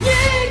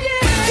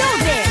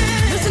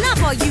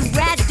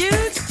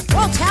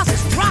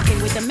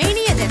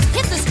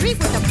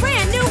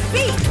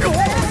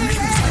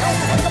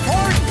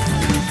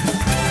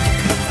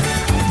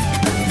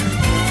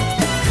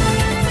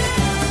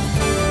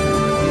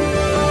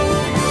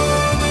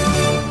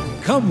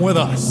come with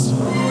us.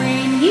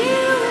 When you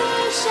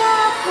wish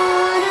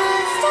upon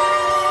a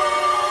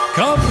star.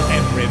 Come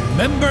and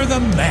remember the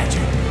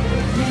magic.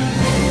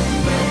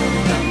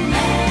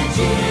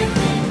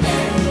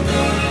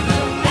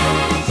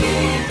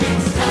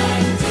 It's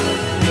time to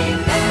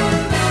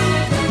remember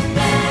the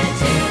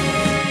magic.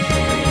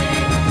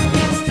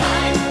 It's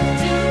time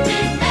to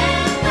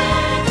remember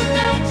the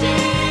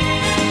magic.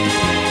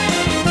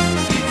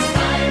 It's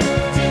time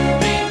to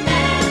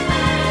remember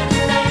the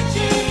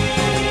magic.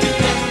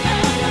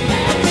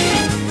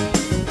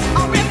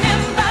 Oh,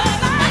 remember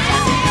the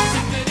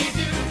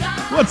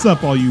magic. What's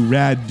up, all you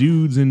rad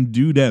dudes and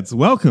dudettes?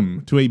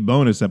 Welcome to a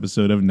bonus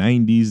episode of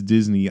 90s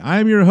Disney.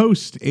 I'm your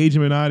host, AJ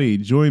Minotti,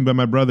 joined by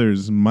my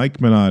brothers,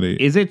 Mike Minotti.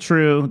 Is it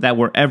true that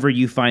wherever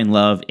you find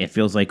love, it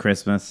feels like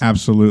Christmas?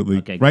 Absolutely.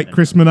 Okay, right, good.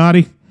 Chris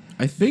Minotti?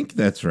 I think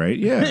that's right.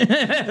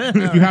 Yeah.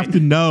 You have to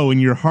know in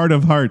your heart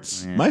of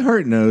hearts, My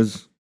heart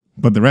knows,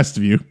 but the rest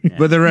of you.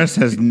 but the rest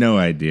has no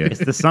idea.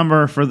 It's the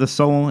summer for the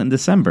soul in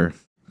December.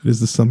 It is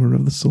the summer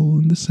of the soul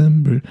in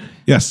December.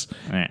 Yes.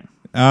 All right.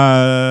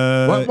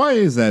 Why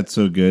is that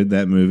so good,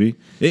 that movie?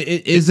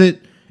 Is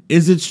it?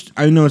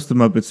 I know it's the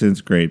Muppets and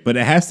it's great, but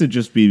it has to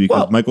just be because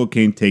Well- Michael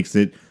Caine takes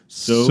it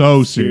so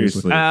So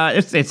seriously.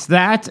 seriously. It's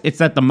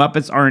that the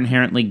Muppets are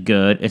inherently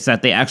good. It's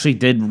that they actually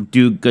did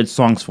do good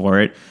songs for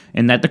it,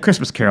 and that the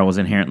Christmas Carol was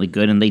inherently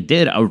good, and they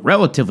did a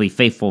relatively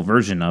faithful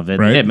version of it.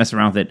 Right. They didn't mess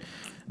around with it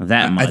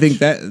that much. I think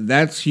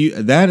that's huge.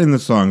 That and the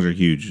songs are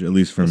huge, at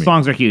least for me.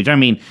 songs are huge. I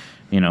mean,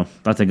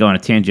 not to go on a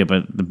tangent,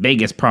 but the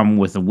biggest problem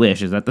with The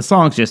Wish is that the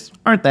songs just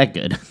aren't that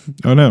good.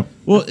 Oh, no.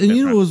 Well, and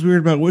you know what was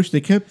weird about Wish? They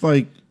kept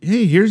like,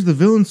 "Hey, here's the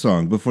villain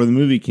song" before the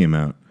movie came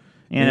out.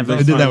 And if They a I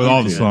did that song- with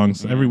all the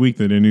songs. Every week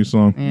they did a new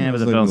song. Yeah, but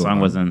the like villain a song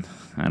lot. wasn't.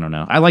 I don't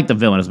know. I like the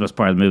villain as the best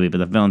part of the movie, but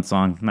the villain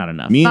song not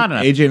enough. Me, not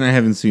enough. AJ, and I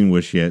haven't seen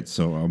Wish yet,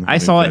 so I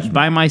saw it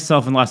by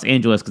myself in Los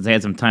Angeles because I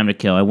had some time to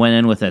kill. I went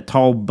in with a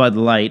tall Bud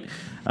Light.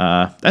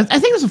 I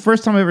think it was the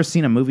first time I've ever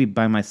seen a movie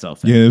by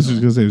myself. Yeah, this was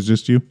going to say it was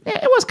just you. Yeah,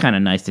 it was kind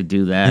of nice to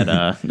do that.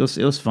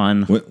 It was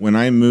fun. When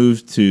I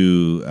moved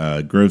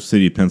to Grove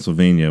City,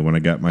 Pennsylvania, when I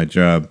got my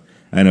job,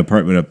 I had an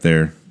apartment up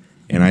there,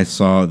 and I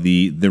saw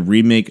the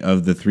remake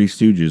of The Three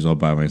Stooges all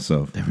by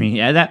myself. I mean,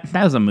 yeah, that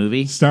was a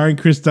movie. Starring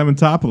Chris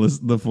Demontopoulos,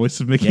 the voice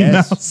of Mickey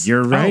Mouse.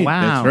 You're right.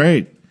 wow. That's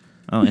right.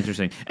 Oh,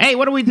 interesting. Hey,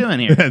 what are we doing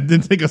here? It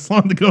didn't take us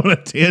long to go on a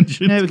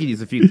tangent. Yeah, we could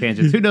use a few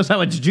tangents. Who knows how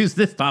much juice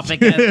this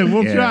topic has?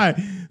 We'll Yeah.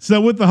 try. So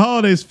with the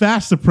holidays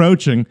fast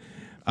approaching,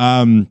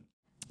 and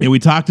we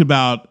talked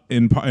about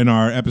in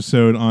our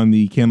episode on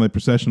the Candlelight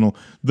Processional,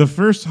 the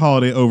first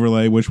holiday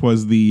overlay, which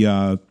was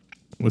the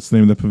what's the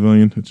name of the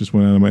pavilion? It just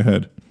went out of my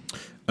head.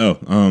 Oh,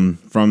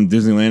 from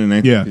Disneyland in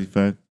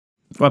 1955,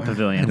 What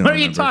pavilion? don't What are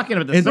you remember. talking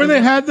about? Where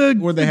they had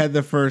where they had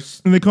the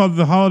first and they called it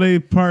the holiday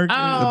park,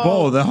 the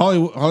bowl, the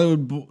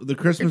Hollywood bowl, the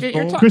Christmas You're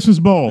bowl. talking- Christmas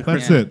bowl. That's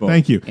Christmas it. bowl.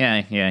 Thank you.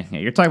 Yeah.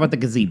 You're talking about the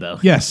gazebo.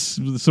 Yes.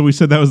 So we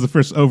said that was the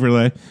first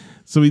overlay.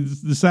 So we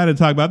decided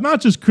to talk about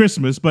not just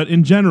Christmas, but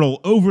in general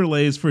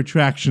overlays for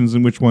attractions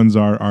and which ones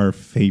are our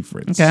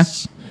favorites.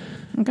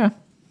 Okay.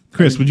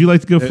 Chris, would you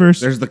like to go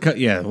first? There's the cut.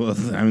 Yeah, well,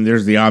 I mean,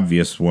 there's the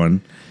obvious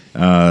one.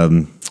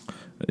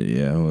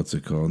 Yeah, what's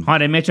it called?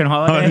 Haunted Mansion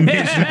Holiday.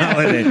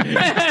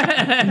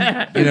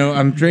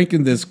 I'm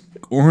drinking this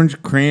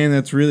orange cran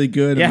that's really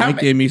good. Yeah, And how Mike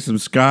ma- gave me some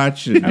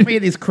scotch. And How many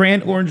of these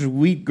cran orange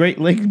wheat Great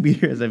Lake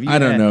beers have you I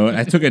don't had? know.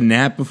 I took a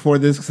nap before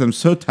this because I'm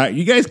so tired.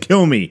 You guys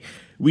kill me.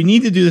 We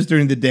need to do this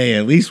during the day,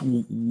 at least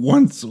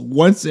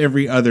once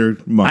every other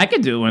month. I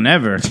could do it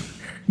whenever.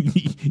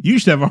 You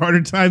should have a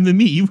harder time than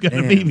me. You've got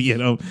a baby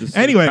at home. Just so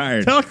Anyway,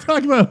 tired. talk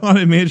about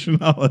Haunted Mansion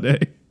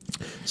Holiday.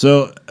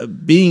 So,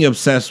 being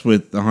obsessed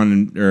with the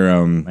Haunted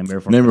or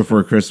Nightmare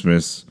Before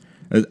Christmas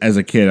as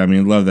a kid, I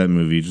mean, love that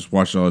movie. Just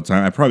watched it all the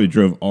time. I probably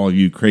drove all of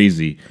you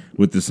crazy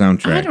with the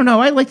soundtrack. I don't know.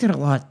 I liked it a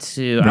lot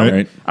too.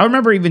 Right. I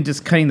remember even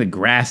just cutting the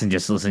grass and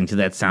just listening to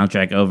that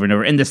soundtrack over and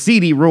over. And the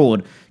CD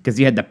ruled because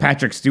you had the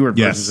Patrick Stewart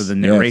Yes. versions of the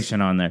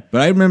narration on there.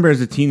 But I remember as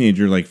a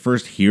teenager, like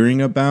first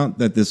hearing about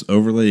that this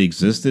overlay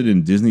existed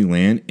in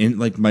Disneyland, and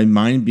like my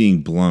mind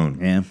being blown.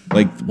 Yeah.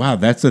 Like, wow,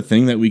 that's a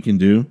thing that we can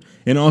do.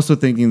 And also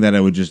thinking that I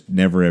would just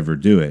never ever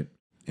do it.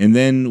 And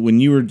then when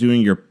you were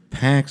doing your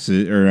PAX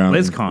or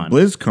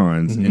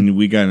BlizzCons, and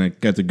we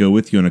got to go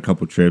with you on a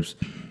couple trips.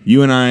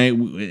 You and I,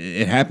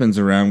 it happens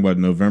around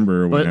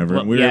November or whenever.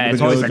 Well, we were yeah, able to it's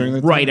go always during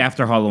like that right time.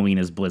 after Halloween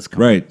is BlizzCon.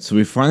 Right. So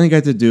we finally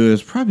got to do it. It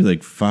was probably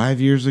like 5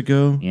 years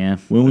ago. Yeah.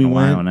 When we been a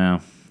while went.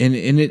 now. And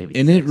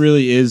it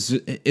really is.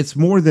 It's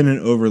more than an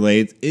overlay.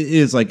 It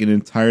is like an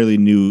entirely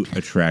new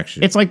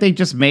attraction. It's like they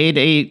just made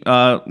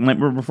a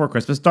Nightmare Before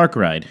Christmas dark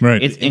ride.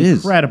 Right. It's It is.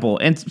 incredible.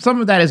 And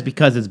some of that is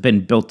because it's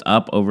been built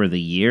up over the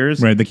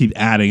years. Right, they keep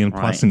adding and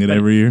Right. plussing it But-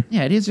 every year.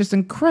 Yeah, it is just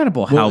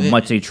incredible how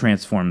much they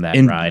transformed that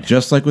and ride.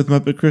 just like with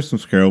Muppet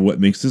Christmas Carol, what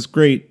makes this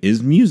great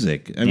is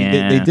music. I mean,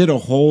 Yeah. they did a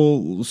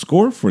whole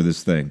score for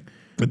this thing.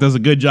 It does a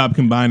good job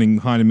combining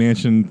Haunted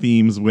Mansion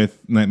themes with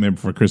Nightmare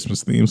Before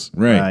Christmas themes.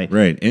 Right.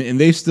 And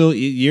they still,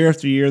 year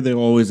after year, they'll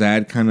always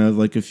add kind of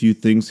like a few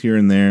things here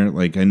and there.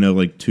 Like I know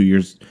like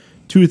 2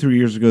 2 or 3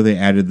 years ago, they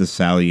added the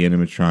Sally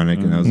animatronic,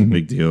 and that was a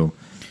big deal.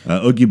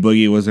 Oogie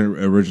Boogie wasn't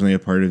originally a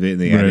part of it,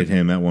 and they added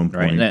him at one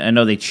point. Right. I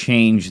know they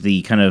changed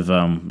the kind of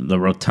the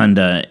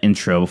rotunda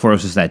intro. Before it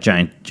was just that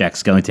giant Jack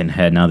Skellington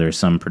head. Now there's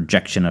some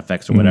projection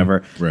effects or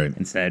whatever. Right.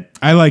 Instead.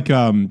 I like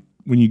when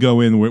you go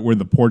in where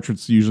the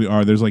portraits usually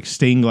are. There's like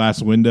stained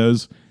glass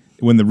windows.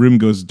 When the room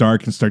goes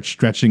dark and starts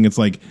stretching, it's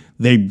like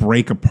they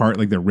break apart,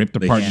 like they're ripped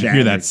apart. You hear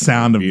shatter. that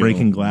sound of Beautiful.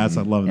 breaking glass.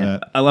 I love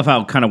that. I love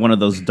how kind of one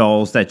of those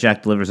dolls that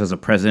Jack delivers as a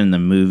present in the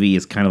movie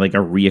is kind of like a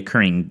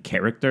reoccurring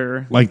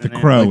character. Like the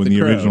crow in the the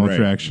Crow, original right.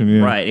 attraction.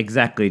 Yeah. Right,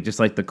 exactly. Just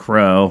like the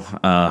Crow.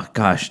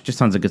 Gosh, just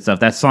tons of good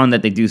stuff. That song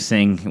that they do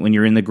sing when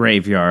you're in the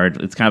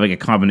graveyard, it's kind of like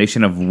a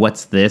combination of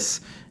What's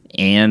This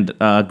and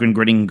Grin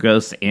Gritting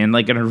Ghosts and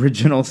like an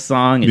original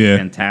song. It's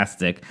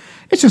fantastic.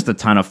 It's just a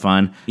ton of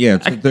fun. Yeah,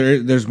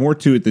 there's more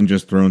to it than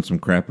just throwing some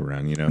crap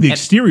around, you know. The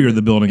exterior of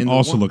the building and the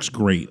also one- looks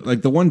great.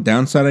 Like the one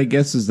downside, I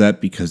guess, is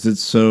that because there's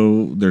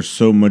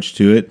so much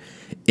to it.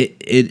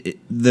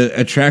 The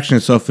attraction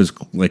itself is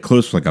like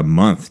close for like a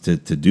month to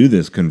do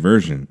this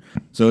conversion,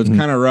 so it's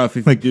kind of rough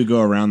if you do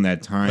go around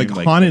that time. Like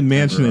Haunted September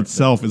Mansion or-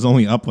 itself is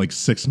only up like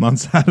 6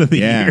 months out of the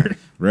year.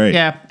 right.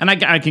 Yeah, and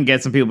I can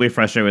get some people be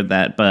frustrated with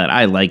that, but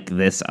I like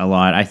this a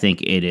lot. I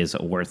think it is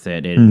worth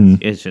it.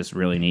 It's just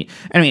really neat.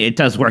 I mean, it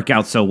does work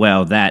out so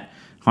well that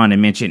Haunted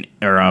Mansion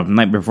or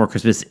Night Before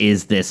Christmas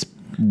is this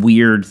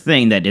weird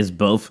thing that is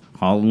both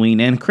Halloween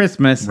and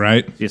Christmas.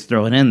 Right. Just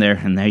throw it in there,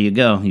 and there you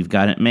go. You've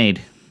got it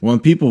made. Well,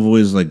 and people have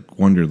always like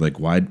wondered like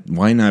why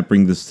not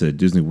bring this to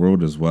Disney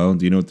World as well?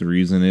 Do you know what the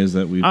reason is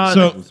that we've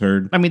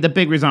heard? I mean, the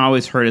big reason I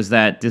always heard is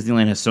that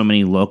Disneyland has so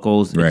many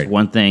locals. Right. It's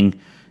one thing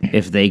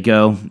if they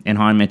go and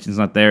Haunted Mansion's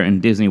not there.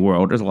 In Disney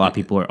World, there's a lot of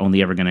people who are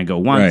only ever going to go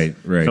once.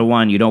 Right. So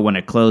one, you don't want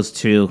to close.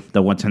 Two,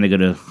 the one time they go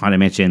to Haunted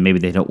Mansion, maybe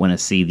they don't want to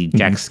see the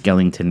Jack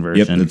Skellington Yep,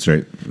 version. that's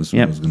right. That's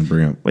what I was going to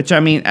bring up. Which, I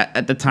mean,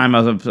 at the time,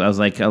 I was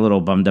like a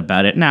little bummed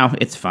about it. Now,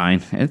 it's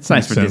fine. It's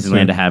nice for sense, Disneyland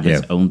yeah. to have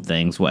its Yeah. own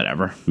things,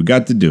 whatever. We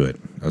got to do it.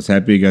 I was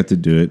happy we got to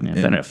do it.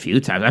 I've done it a few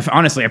times.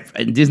 Honestly, in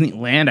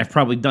Disneyland, I've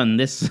probably done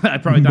this.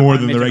 I've probably done More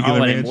Haunted than the Mansion regular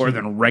Holiday mansion? more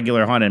than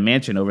regular Haunted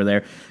Mansion over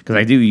there because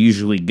I do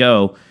usually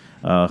go,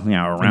 around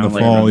the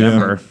like fall, yeah.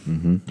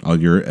 November. All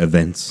your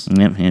events.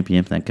 Yep,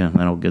 that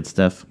all good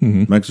stuff.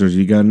 Mexers,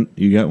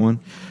 you got one?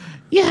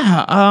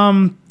 Yeah,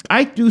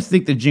 I do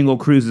think the Jingle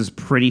Cruise is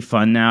pretty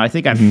fun now. I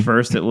think at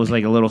first it was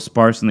like a little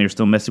sparse and they were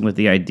still messing with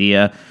the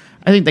idea.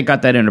 I think they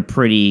got that in a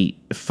pretty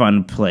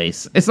fun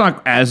place. It's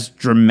not as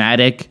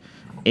dramatic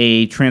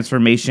a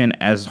transformation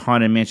as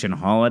Haunted Mansion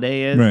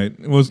Holiday is. Right.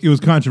 It was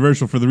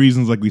controversial for the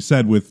reasons like we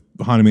said with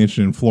Haunted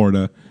Mansion in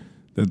Florida.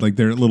 That like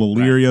they're a little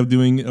leery of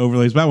doing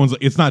overlays. But that one's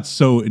it's not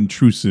so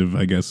intrusive,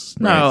 I guess.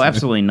 No,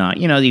 absolutely not.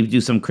 You know, you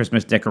do some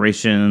Christmas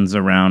decorations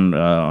around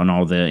on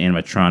all the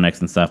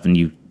animatronics and stuff, and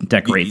you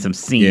decorate some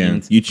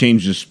scenes. Yeah, you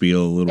change the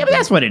spiel a little Yeah, bit. but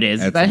that's what it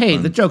is. Add That, some hey,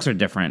 fun. the jokes are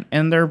different,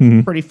 and they're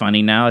pretty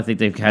funny now. I think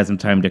they've had some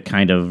time to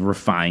kind of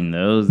refine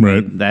those. Right.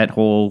 And that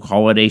whole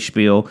holiday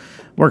spiel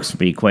works for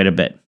me quite a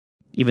bit.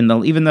 Even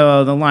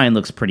though the line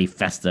looks pretty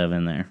festive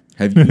in there.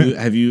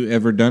 Have you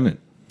ever done it?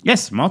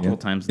 Yes, multiple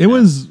times. It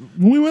was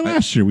when we went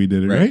last year. We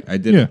did it, right? I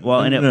did. Yeah. Well,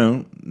 and it,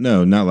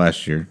 No, not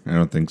last year. I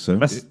don't think so.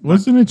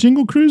 Wasn't it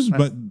Jingle Cruise?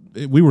 But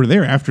we were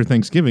there after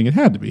Thanksgiving. It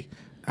had to be.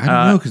 I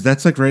don't know because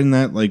that's like right in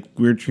that like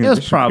weird transition. it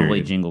was probably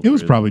period. Jingle It was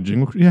Cruise. probably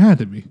Jingle Cruise. It had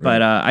to be.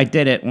 But I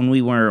did it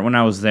when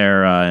I was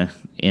there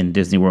in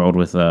Disney World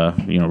with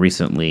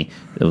recently.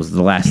 It was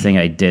the last thing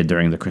I did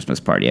during the Christmas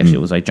party. Actually,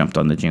 was I jumped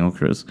on the Jingle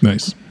Cruise.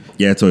 Nice.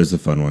 Yeah, it's always a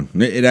fun one.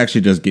 It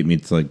actually does get me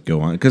to like go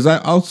on because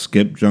I'll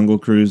skip Jungle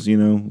Cruise,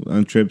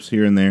 on trips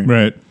here and there.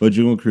 Right. But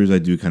Jungle Cruise, I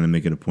do kind of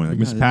make it a point. Like,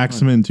 Miss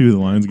Paxman too. The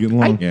line's getting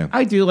long. Yeah.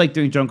 I do like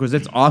doing Jungle Cruise.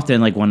 It's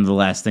often like one of the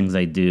last things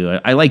I do.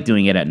 I like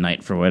doing it at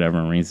night for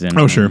whatever reason.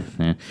 Oh, sure.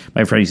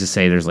 My friend used to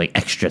say there's like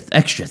extra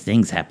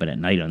things happen at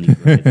night on these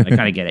rides. I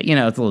kind of get it.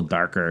 It's a little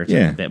darker. It's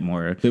Yeah. a bit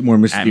more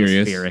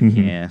mysterious. atmospheric,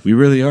 Yeah. We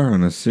really are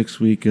on a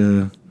 6-week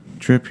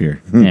trip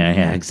here.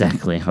 Yeah,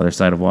 exactly. Other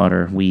side of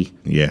water.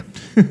 Yeah.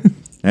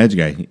 Edge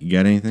guy, you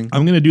got anything?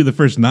 I'm gonna do the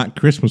first not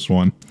Christmas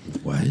one.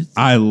 What?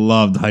 I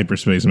loved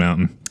Hyperspace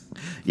Mountain.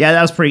 Yeah,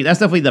 that's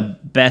definitely the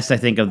best I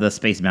think of the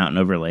Space Mountain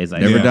overlays.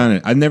 Never done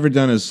it. I've never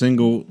done a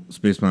single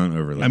Space Mountain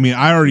overlay. I mean,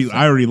 I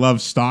already love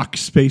stock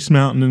Space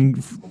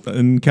Mountain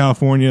in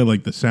California.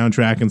 Like the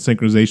soundtrack and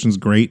synchronization's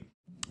great.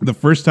 The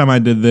first time I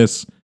did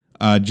this,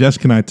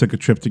 Jessica and I took a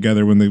trip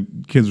together when the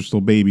kids were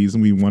still babies,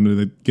 and we wanted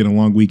to get a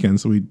long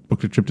weekend, so we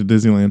booked a trip to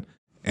Disneyland.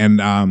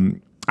 And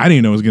I didn't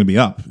even know it was going to be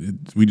up.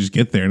 We just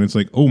get there, and it's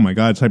like, oh my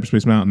god, it's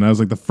Hyperspace Mountain. That was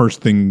like the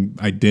first thing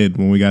I did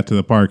when we got to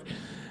the park.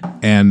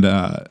 And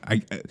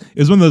it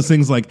was one of those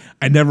things like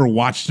I never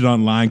watched it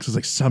online because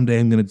like someday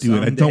I'm going to do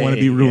it. I don't want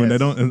to be ruined.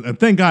 Yes. I don't. And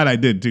thank God I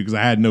did too because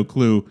I had no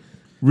clue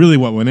really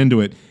what went into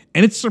it.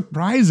 And it's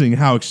surprising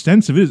how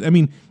extensive it is. I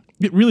mean,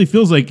 it really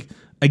feels like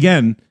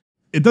again,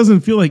 it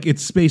doesn't feel like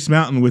it's Space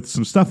Mountain with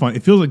some stuff on it.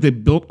 It feels like they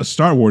built a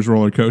Star Wars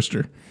roller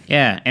coaster.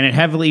 Yeah, and it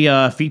heavily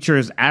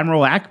features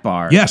Admiral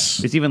Akbar. Yes.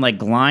 There's even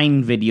like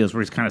line videos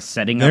where he's kind of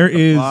setting up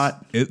the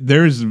plot.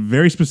 There's a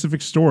very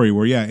specific story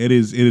where it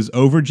is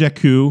over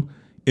Jakku.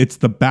 It's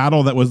the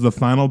battle that was the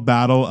final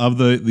battle of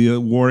the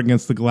war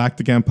against the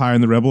Galactic Empire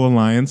and the Rebel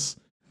Alliance.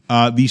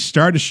 The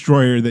Star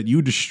Destroyer that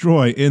you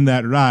destroy in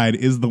that ride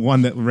is the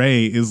one that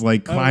Rey is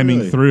like climbing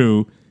really?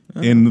 through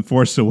in The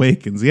Force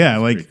Awakens. Yeah,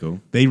 like pretty cool.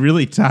 they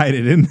really tied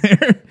it in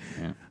there.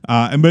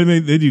 But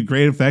they do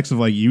great effects of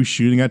like you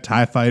shooting at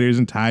TIE fighters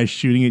and TIEs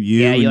shooting at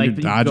you. Yeah, and you you're like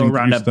you dodging go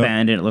around through a stuff.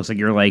 bend and it looks like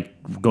you're like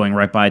going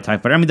right by a TIE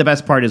fighter. I mean, the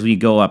best part is when you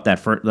go up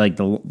that like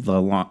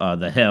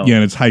the hill. Yeah,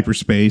 and it's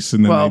hyperspace,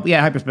 and then Well, they-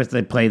 yeah, hyperspace.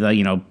 They play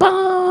the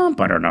bum,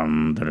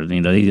 ba-da-dum,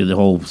 they do the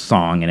whole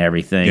song and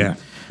everything. Yeah.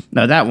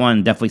 No, that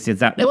one definitely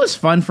sits out. It was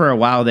fun for a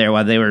while there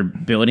while they were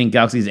building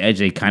Galaxy's Edge.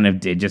 They kind of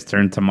did just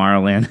turn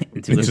Tomorrowland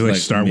into It's like Star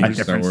Star Wars. Wars,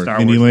 different Star Star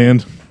Wars. Wars.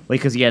 Indieland.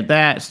 Because you had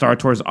that, Star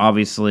Tours,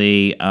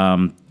 obviously.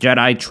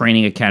 Jedi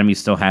Training Academy is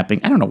still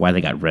happening. I don't know why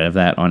they got rid of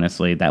that,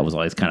 honestly. That was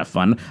always kind of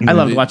fun. I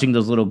loved watching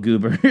those little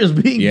goobers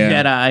being Yeah.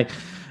 Jedi.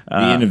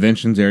 The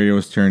interventions area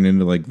was turned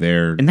into like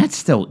their. And that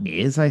still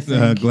is, I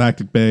think.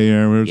 Galactic Bay,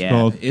 or whatever it's Yeah.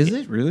 called. Is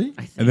it really?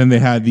 And then they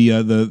had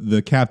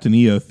the Captain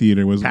EO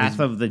theater was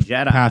Path of the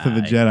Jedi. Path of the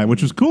Jedi,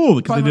 which was cool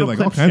because Fun they did little like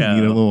all clip kinds of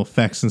show. little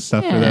effects and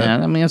stuff for Yeah,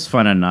 that. I mean, it's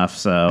fun enough.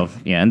 So,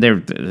 yeah, and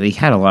they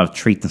had a lot of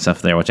treats and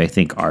stuff there, which I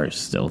think are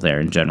still there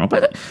in general.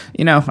 But,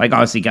 like,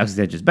 obviously, Galaxy's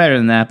Edge is better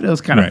than that, but it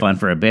was kind of Right. fun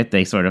for a bit.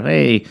 They sort of,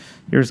 hey,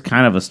 here's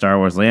kind of a Star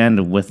Wars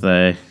land with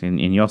and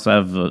you also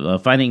have a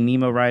Finding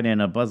Nemo ride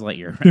and a Buzz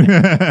Lightyear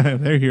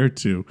ride. They're here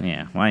too.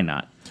 Yeah, why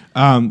not?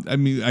 I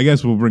mean, I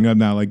guess we'll bring up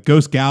now like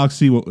Ghost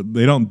Galaxy.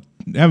 They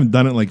haven't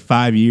done it in like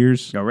 5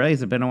 years. Oh, really?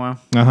 Has it been a while?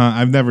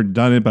 I've never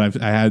done it,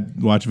 but I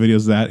had watched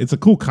videos of that. It's a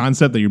cool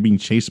concept that you're being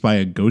chased by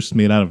a ghost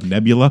made out of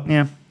nebula.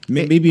 Yeah.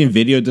 Maybe in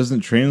video it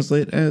doesn't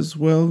translate as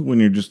well when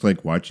you're just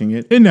like watching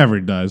it. It never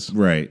does.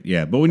 Right.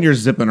 Yeah. But when you're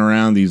zipping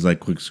around these like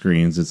quick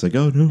screens, it's like,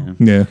 oh no.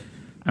 Yeah.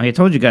 I mean, I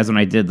told you guys when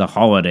I did the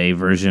holiday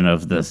version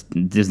of the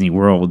Disney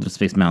World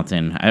Space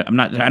Mountain. I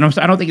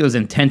don't think it was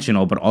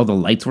intentional, but all the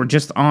lights were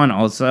just on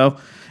also,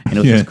 and it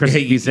was Yeah. just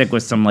Christmas music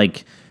with some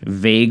like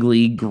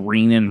vaguely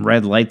green and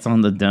red lights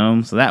on the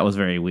dome. So that was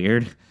very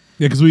weird.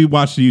 Yeah, because we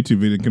watched the YouTube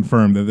video and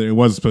confirmed that it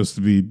was supposed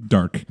to be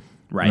dark.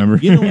 Right.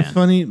 Remember? You know what's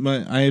funny?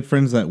 I had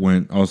friends that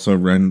went also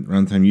around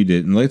time you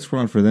did, and lights were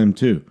on for them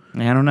too.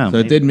 I don't know. So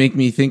it did make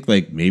me think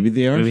like maybe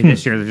they are. Maybe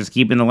this year they're just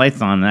keeping the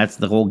lights on. That's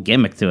the whole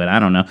gimmick to it. I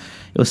don't know.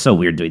 It was so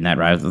weird doing that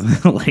ride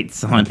with the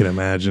lights on. I can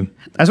imagine.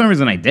 That's one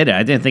reason I did it.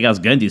 I didn't think I was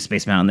going to do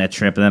Space Mountain that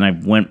trip, and then I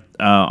went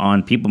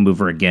on People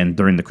Mover again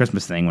during the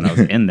Christmas thing when I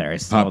was in there. I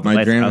saw Popped the my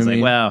lights, and I was like,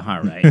 Dramamine. well,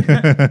 all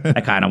right. I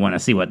kind of want to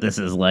see what this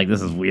is like.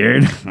 This is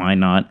weird. Why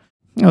not?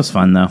 It was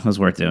fun, though. It was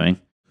worth doing.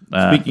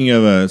 Speaking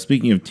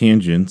of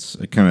tangents,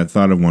 I kind of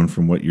thought of one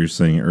from what you were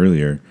saying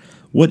earlier.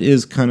 What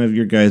is kind of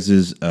your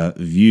guys'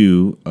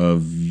 view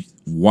of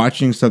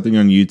watching something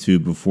on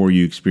YouTube before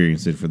you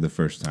experience it for the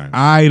first time?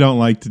 I don't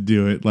like to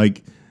do it.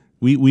 Like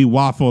we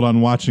waffled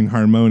on watching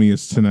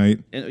Harmonious tonight.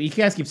 You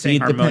guys keep saying it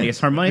depends. Harmonious.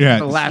 Harmonious Yeah, is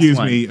the last excuse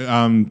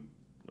one. me.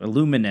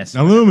 Illuminous.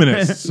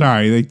 Illuminous.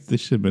 Sorry, they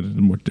should have been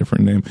a more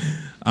different name.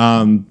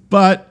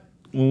 But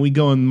when we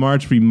go in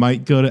March, we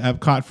might go to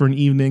Epcot for an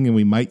evening and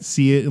we might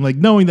see it. And like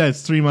knowing that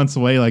it's 3 months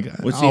away, like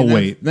Well, see, I'll that-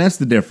 wait. That's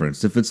the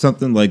difference. If it's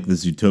something like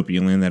this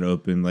Utopia Land that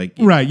opened, like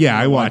Right? Yeah,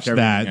 you I watch watched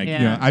that. everything I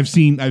You know,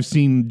 can. I've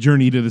seen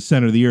Journey to the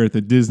Center of the Earth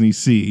at Disney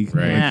Sea.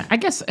 Right. Yeah, I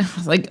guess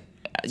like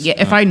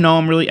if I know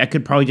I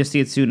could probably just see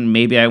it soon, and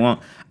maybe I won't.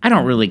 I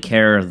don't really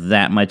care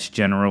that much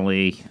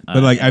generally.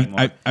 But like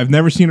anymore. I've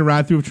never seen a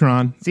ride through of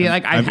Tron. see,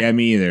 like Yeah,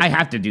 me either. I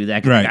have to do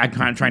that. 'Cause Right. I'm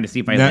kind of trying to see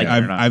if I like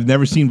it or not. I've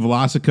never seen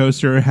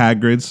Velocicoaster or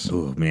Hagrid's.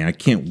 Oh man, I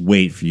can't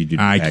wait for you to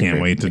do I that, can't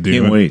Greg. wait to I do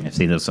can't it. wait. I've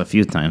seen this a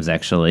few times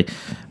actually.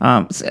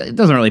 So it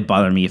doesn't really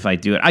bother me if I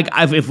do it.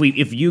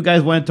 If you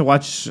guys wanted to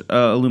watch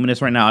Illuminous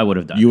right now, I would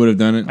have done. You it. would have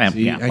done it?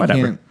 Yeah, I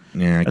whatever. can't.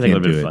 Yeah, I think it can't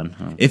would've do been it. fun.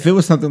 Oh. If it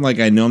was something like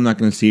I know I'm not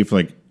going to see it for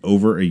like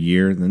over a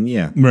year, then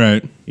yeah,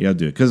 Right. I'll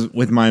do it. Because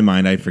with my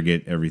mind, I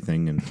forget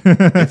everything, and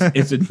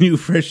it's a new,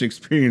 fresh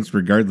experience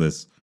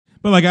regardless.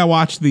 But like I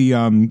watched the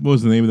what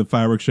was the name of the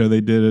fireworks show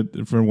they did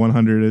it for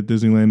 100 at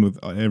Disneyland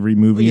with every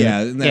movie.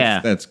 in it?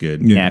 Yeah, that's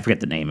good. Yeah, I forget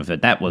the name of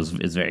it. That is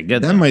very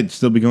good. That though. might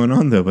still be going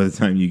on though by the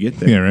time you get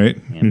there. Yeah, right.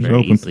 Yeah, Here's very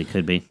open. easily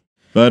could be.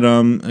 But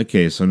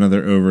okay, so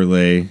another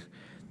overlay.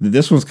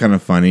 This one's kind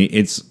of funny.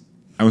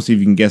 I want to see if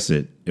you can guess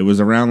it. It was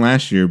around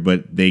last year,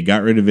 but they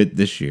got rid of it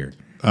this year.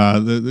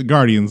 The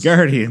Guardians.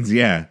 Guardians,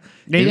 yeah.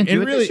 They didn't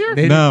do it this year?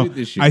 They No, didn't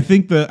do it this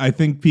year. I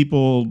think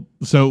people.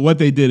 So what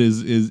they did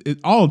is it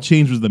all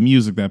changed was the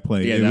music that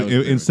played. Yeah, that was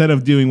good. Instead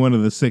of doing one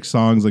of the 6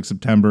 songs like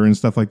September and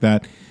stuff like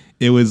that,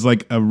 it was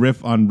like a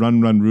riff on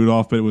Run Run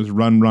Rudolph, but it was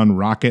Run Run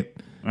Rocket.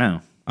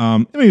 Wow. I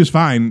mean, it was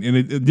fine, and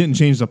it didn't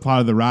change the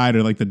plot of the ride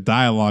or like the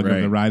dialogue of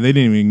Right. the ride. They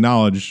didn't even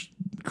acknowledge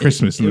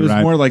Christmas in It the was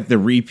ride. more like the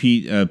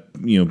repeat. Yeah,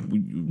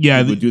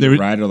 would do there the was-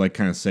 ride or like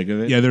kind of sick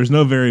of it. Yeah, there was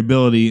no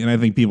variability, and I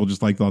think people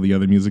just liked all the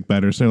other music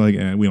better. So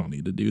they're like, we don't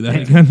need to do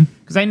that again.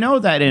 Because I know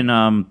that in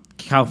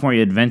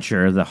California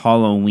Adventure, the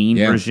Halloween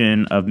Yeah.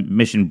 version of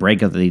Mission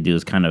Breakout that they do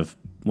is kind of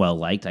well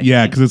liked. I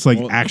Yeah, think. because it's like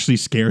Well- actually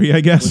scary, I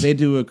guess. Well, they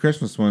do a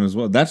Christmas one as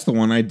well. That's the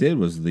one I did.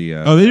 Was the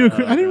I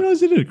didn't realize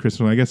they did a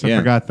Christmas one. I guess I Yeah.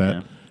 forgot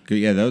that.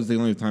 Yeah, that was the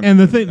only time. And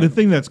the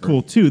thing that's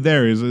cool too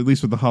there is, at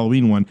least with the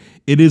Halloween one,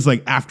 it is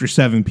like after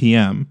 7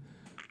 p.m.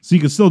 So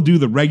you can still do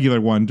the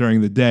regular one during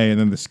the day and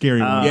then the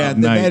scary one Yeah, at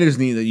night. that is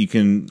neat that you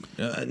can.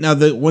 Now,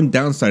 the one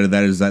downside of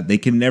that is that they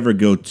can never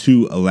go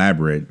too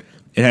elaborate.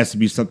 It has to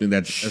be something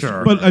that's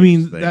Sure. But I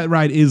mean, that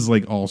ride is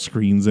like all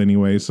screens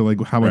anyway. So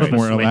like, how much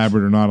more Switch.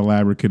 elaborate or not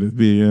elaborate could it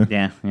be?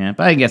 Yeah. Yeah.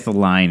 But I guess the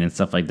line and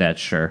stuff like that,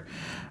 sure.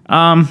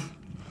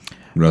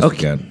 Rusty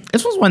got.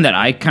 This was one that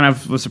I kind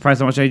of was surprised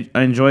how much I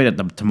enjoyed at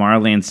the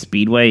Tomorrowland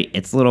Speedway.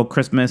 It's a little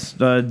Christmas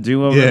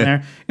do over Yeah.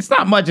 there. It's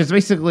not much. It's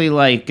basically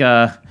like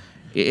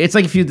it's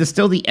like if you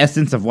distill the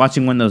essence of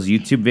watching one of those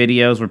YouTube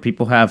videos where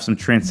people have some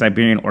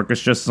Trans-Siberian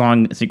Orchestra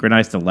song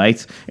synchronized to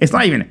lights. It's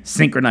not even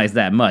synchronized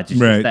that much.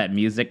 It's Right. just that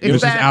music. It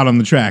was just that- out on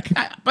the track.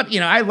 But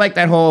I like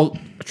that whole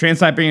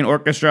Trans-Siberian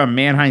Orchestra,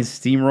 Mannheim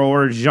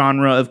Steamroller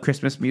genre of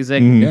Christmas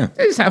music. Yeah.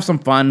 They just have some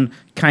fun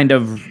kind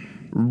of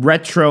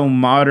retro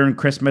modern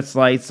Christmas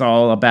lights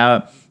all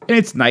about. And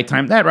it's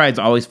nighttime. That ride's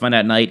always fun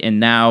at night.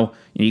 And now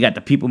you got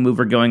the People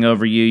Mover going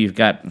over you. You've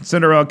got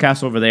Cinderella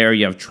Castle over there.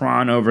 You have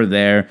Tron over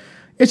there.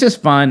 It's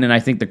just fun, and I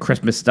think the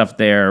Christmas stuff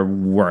there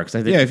works. I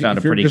think Yeah, they if found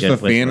a you're pretty just good a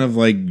place fan for it. of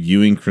like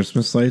viewing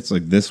Christmas lights,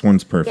 like this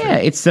one's perfect. Yeah,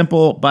 it's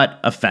simple but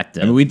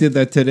effective. I mean, we did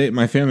that today.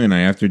 My family and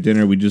I, after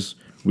dinner, we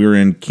were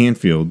in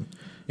Canfield,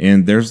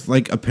 and there's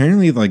like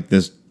apparently like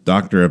this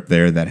doctor up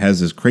there that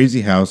has this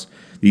crazy house,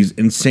 these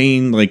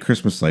insane like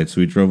Christmas lights.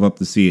 So we drove up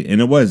to see it, and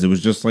it was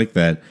just like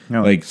that, Oh.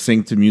 like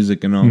sync to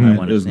music and all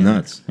that. It was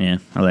nuts. Yeah,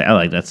 I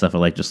like that stuff. I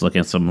like just looking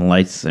at some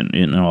lights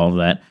and all of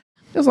that.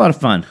 It was a lot of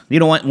fun. You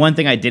know what? One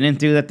thing I didn't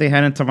do that they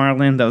had in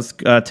Tomorrowland that was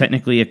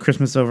technically a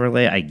Christmas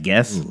overlay, I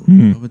guess.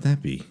 What would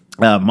that be?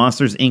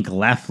 Monsters Inc.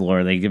 Laugh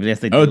Floor. They do.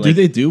 Oh, like, do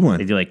they do one?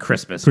 They do like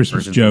Christmas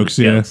Christmas versions of jokes,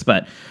 yeah.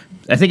 But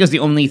I think it was the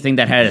only thing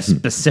that had a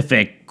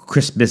specific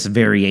Christmas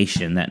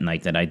variation that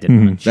night that I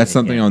didn't. watch. That's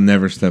something I'll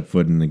never step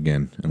foot in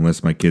again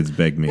unless my kids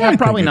beg me. Yeah,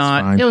 think probably it's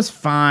not. fine. It was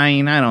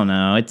fine. I don't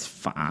know. It's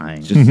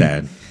fine. Just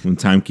sad when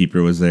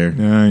Timekeeper was there.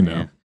 Yeah, I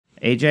know.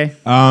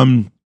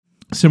 AJ.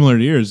 Similar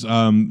to yours,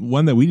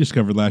 one that we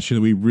discovered last year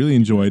that we really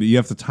enjoyed. You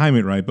have to time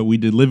it right, but we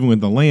did Living with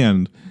the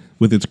Land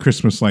with its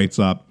Christmas lights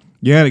up.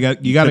 Yeah,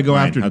 you got to go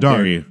Mine, after how dark.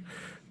 dare you.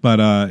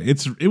 But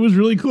it was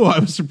really cool. I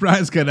was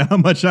surprised kind of how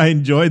much I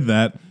enjoyed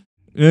that.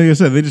 Like I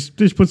said, they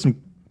just put some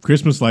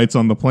Christmas lights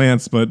on the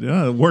plants, but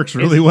it works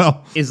really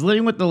well. Is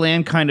Living with the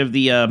Land kind of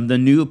the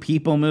new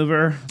People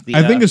Mover?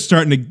 I think it's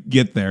starting to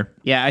get there.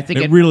 yeah. I think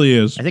It really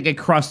is. I think it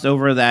crossed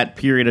over that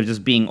period of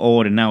just being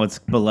old, and now it's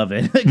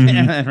beloved.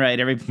 Right?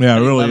 Everybody Yeah, it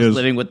really loves is.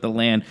 Living with the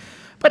Land,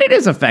 but it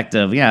is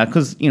effective. Yeah,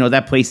 because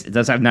that place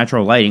does have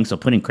natural lighting, so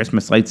putting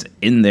Christmas lights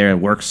in there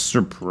works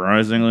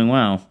surprisingly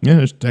well.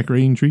 Yeah, just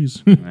decorating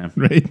trees,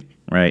 right?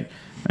 Right,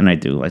 and I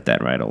do like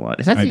that ride a lot.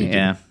 Is that I do too.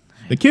 yeah?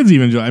 The kids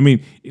even enjoy. I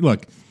mean,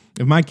 look,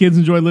 if my kids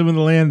enjoy Living in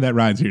the Land, that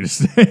ride's here to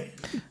stay.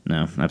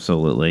 No,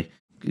 absolutely.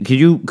 Could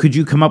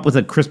you come up with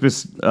a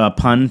Christmas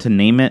pun to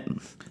name it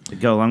to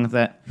go along with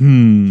that?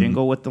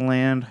 Jingle with the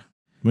Land.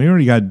 We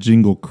already got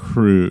Jingle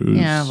Cruise.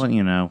 Yeah,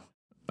 well,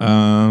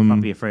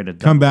 don't be afraid of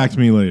Come back to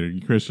me later,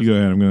 Chris. You go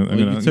ahead. I'm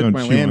gonna. You took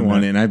my land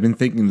one, and I've been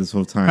thinking this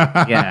whole time.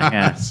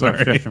 Yeah.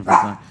 Sorry.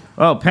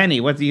 Oh, Penny,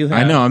 what do you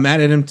have? I know. I'm mad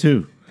at him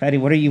too. Penny,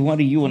 what do you want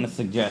to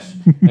suggest?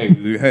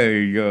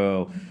 hey,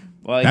 yo.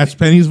 Well, That's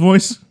Penny's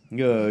voice.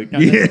 yo. No,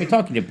 we're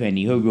talking to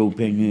Penny. Hello,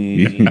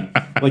 Penny.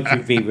 What's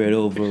your favorite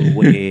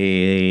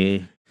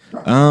overway?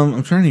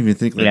 I'm trying to even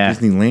think like Yeah.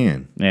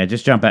 Disneyland. Yeah,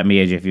 just jump at me,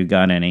 AJ, if you've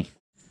got any.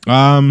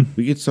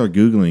 We could start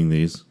googling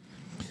these.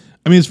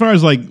 I mean, as far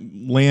as like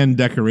land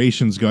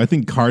decorations go, I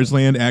think Cars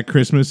Land at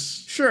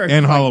Christmas Sure,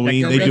 and like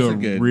Halloween, they do a decorations are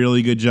good.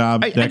 really good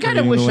job I decorating kind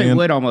of the wish they land.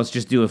 would almost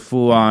just do a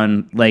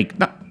full-on, like,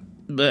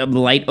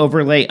 light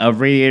overlay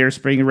of Radiator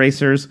Spring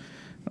Racers.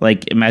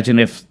 Like, imagine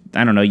if,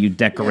 I don't know, you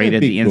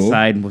decorated be the cool.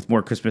 inside with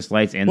more Christmas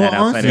lights and that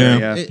outside honestly,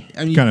 area.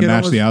 Yeah. you Kinda can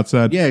match the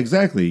outside. Yeah,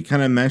 exactly. You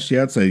kind of match the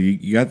outside.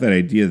 You got that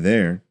idea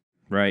there.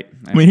 Right.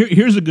 I mean,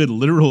 here's a good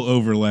literal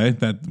overlay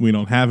that we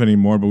don't have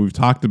anymore, but we've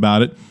talked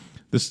about it.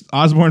 This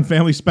Osborne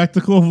Family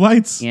Spectacle of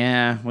Lights.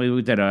 Yeah,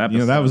 we did an episode. You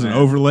know, that was on an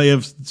overlay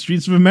of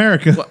Streets of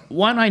America.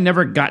 One I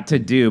never got to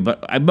do,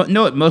 but I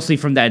know it mostly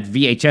from that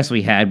VHS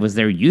we had, was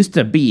there used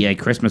to be a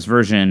Christmas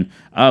version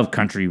of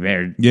Country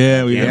Bear.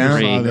 Yeah, we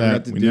never Jamboree. saw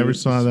that. to We do never it.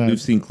 saw that. We've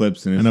seen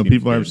clips, and I know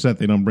people are upset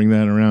they don't bring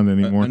that around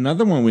anymore.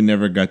 Another one we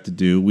never got to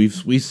do. We've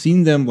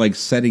seen them like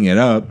setting it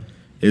up.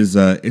 Is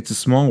It's a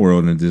Small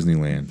World in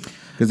Disneyland.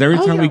 Because every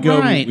time we you're go,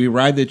 right. we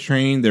ride the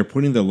train. They're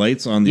putting the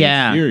lights on the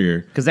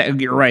exterior. Because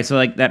you're right. So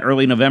like that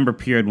early November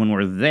period when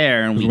we're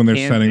there and we when they're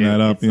can setting do,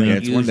 that up, it's like yeah.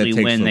 It's one that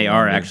usually takes when a they while,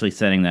 are yeah. actually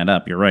setting that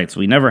up. You're right. So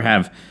we never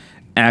have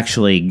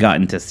actually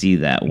gotten to see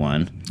that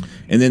one.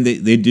 And then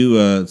they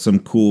do some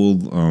cool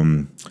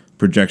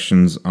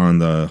projections on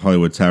the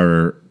Hollywood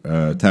Tower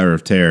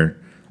of Terror,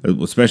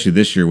 especially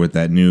this year with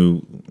that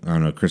new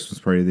Christmas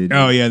party they did.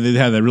 Oh yeah, they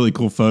had that really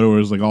cool photo where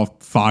it was like all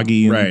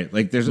foggy. And Right,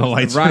 like there's the the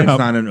lights ride's are up.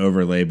 not an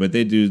overlay, but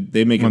they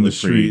make it On the look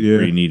street, yeah.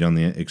 pretty neat on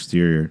the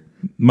exterior.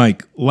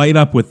 Mike, light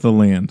up with the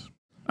land.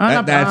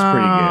 That's pretty good.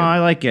 I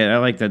like it. I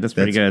like that. That's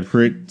pretty That's good.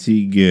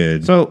 pretty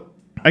good. So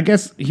I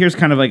guess here's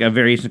kind of like a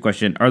variation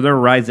question. Are there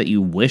rides that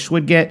you wish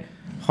would get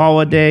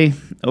holiday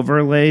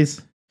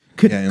overlays?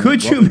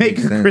 Could you make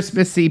a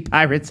Christmassy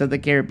Pirates of the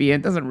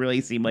Caribbean? It doesn't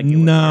really seem like it would.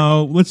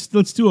 No, let's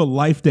do a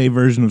Life Day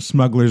version of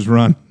Smuggler's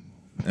Run.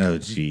 Oh,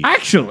 gee.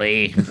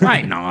 Actually,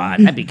 why not?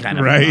 That'd be kind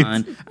of Right.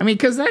 fun. I mean,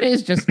 because that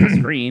is just a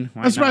screen.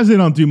 Why I'm surprised they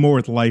don't do more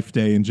with Life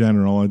Day in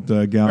general at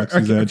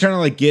Galaxy's Or Edge. trying to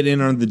like get in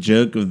on the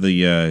joke of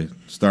the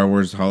Star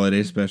Wars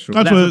holiday special.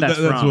 That's what what that's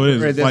that's from. what it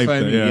is. Right, It's that's Life what I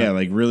Day, mean. yeah. Yeah,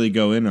 like really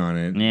go in on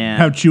it. Yeah.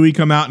 Have Chewie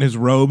come out in his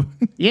robe.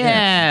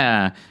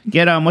 Yeah.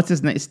 Get what's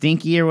his name?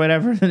 Stinky or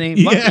whatever the name.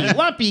 Yeah.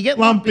 Lumpy. Get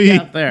Lumpy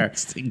out there.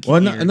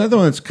 Well, another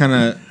one that's kind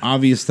of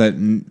obvious that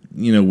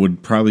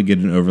would probably get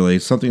an overlay.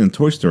 Something in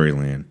Toy Story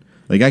Land.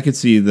 Like I could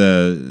see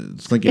the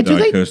Slinky Yeah, do Dog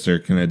they- coaster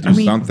kind of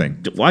do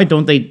something. Why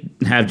don't they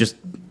have just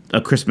a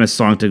Christmas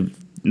song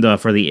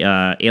for the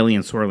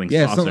alien swirling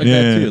Yeah, saucer? something like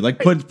Yeah. that too.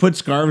 Like put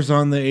scarves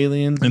on the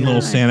aliens. And little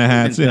Santa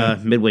hats. Even, Yeah.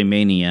 Midway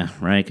Mania,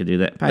 right? Could do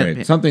that.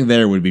 Right, something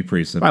there would be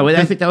pretty simple. By the way,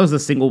 I think that was the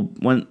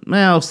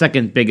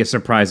second biggest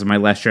surprise of my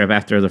last trip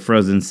after the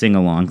Frozen sing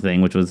along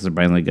thing, which was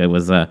surprisingly good,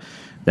 was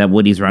that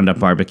Woody's Roundup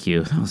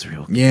Barbecue. That was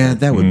real good. Yeah,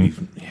 that would be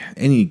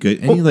any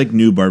like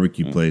new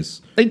barbecue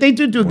place. They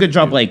do a good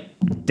job, like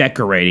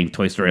decorating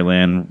Toy Story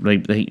Land.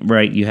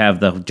 Right, you have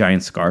the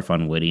giant scarf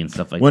on Woody and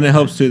stuff like When that. it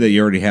helps too that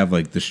you already have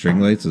like the string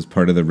lights as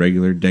part of the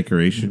regular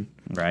decoration.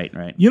 Right.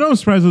 You know, I'm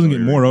surprised it doesn't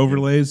get more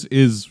overlays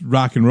is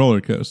Rock and Roller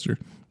Coaster.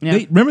 Yeah.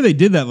 Remember they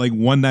did that like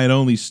one night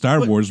only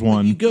Star Wars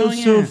one. You go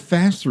so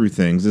fast through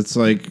things. It's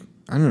like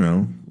I don't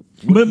know.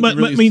 But What do you I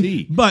really mean,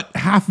 see? but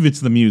half of it's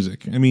the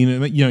music. I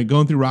mean,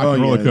 going through Rock Oh, and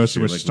yeah, Roller that's Coaster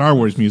true, with like- Star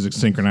Wars music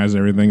synchronized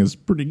everything is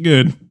pretty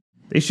good.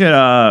 They should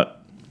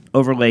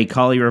overlay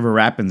Kali River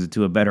Rapids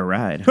into a better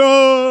ride.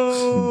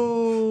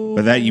 Oh,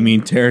 By that you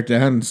mean tear it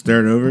down and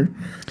start over?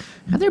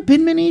 Have there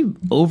been many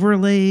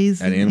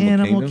overlays At in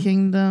Animal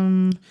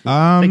Kingdom?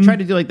 They tried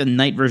to do like the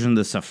night version of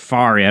the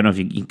Safari. I don't know if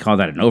you can call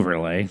that an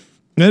overlay.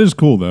 that is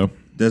cool though.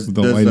 Does With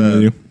the lighting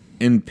menu.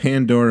 in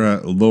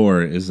Pandora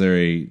lore is there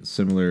a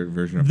similar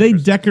version of They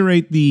Christmas?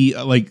 decorate the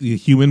like the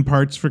human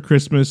parts for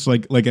Christmas,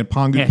 like at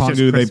Pongu Yeah, it's just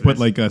Pongu, they Christmas. put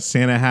like a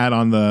Santa hat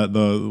on the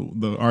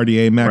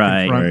RDA mech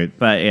in front. right.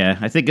 But yeah,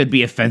 I think it'd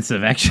be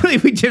offensive actually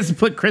if we just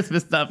put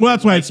Christmas stuff. Well,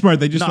 that's why it's smart.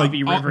 They just like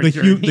Navi all- River the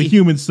Journey.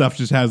 human stuff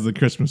just has the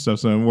Christmas stuff,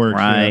 so it works.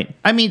 Right.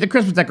 I mean, the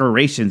Christmas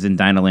decorations in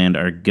Dinoland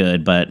are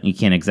good, but you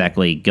can't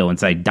exactly go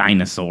inside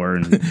Dinosaur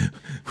and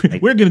Yeah.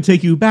 We're gonna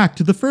take you back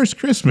to the first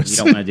Christmas. you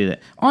don't want to do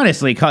that.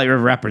 Honestly, Kali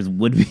River Rappers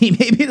would be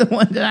maybe the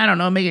one that, I don't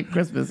know, make it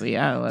Christmassy.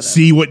 Yeah, whatever.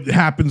 See what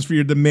happens for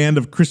your demand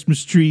of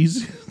Christmas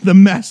trees. The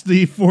mass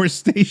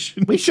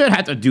deforestation. We should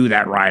have to do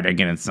that ride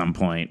again at some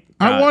point.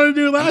 I wanted to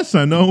do it last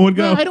time. No one would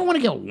go. No, I don't want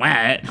to get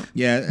wet.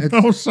 Yeah. it's-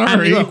 Oh, sorry. I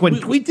mean, look,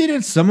 when we did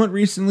it somewhat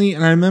recently,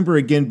 and I remember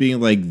again being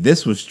like,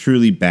 "This was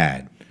truly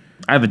bad."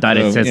 I haven't done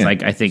it So, since yeah,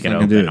 like I think it it's not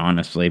gonna do opened, it.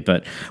 honestly.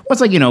 But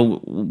what's like,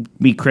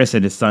 me, Chris,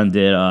 and his son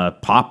did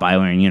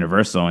Popeye and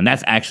Universal, and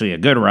that's actually a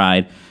good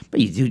ride. But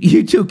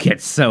you do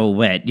get so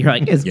wet. You're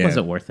like, was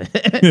it worth it?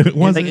 It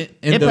wasn't. Like,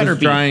 And it those better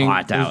drying, be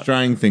hot those out.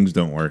 drying things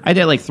don't work. I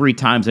did like 3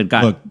 times. It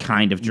got Look,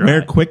 kind of dry.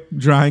 Wear quick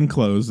drying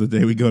clothes the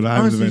day we go to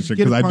Islands Honestly, Adventure just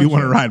get because a I do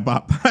want to poncho.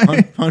 ride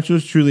Popeye.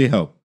 Ponchos truly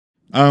help.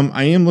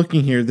 I am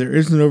looking here. There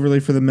is an overlay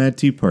for the Mad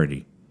Tea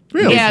Party.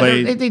 Really? Yeah,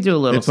 played- they do a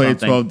little They played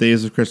something. 12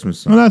 Days of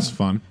Christmas Well, song. that's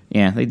fun.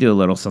 Yeah, they do a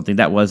little something.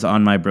 That was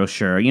on my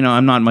brochure.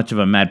 I'm not much of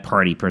a Mad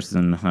Party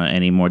person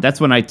anymore. That's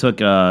when I took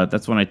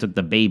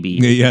the baby.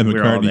 Yeah, we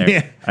were all McCartney.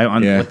 there.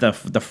 Yeah. With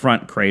the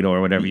front cradle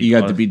or whatever You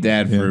call got to it. be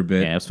dad for a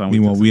bit. Yeah, it was fun.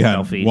 Meanwhile, took we some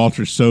had selfies.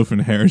 Walter Soph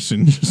and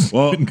Harrison just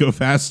Well- couldn't go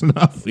fast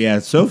enough. Yeah,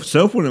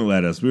 Soph wouldn't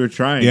let us. We were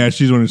trying. Yeah,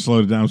 she's the one who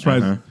slowed it down. I'm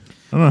surprised. Uh-huh.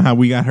 I don't know how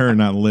we got her and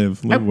not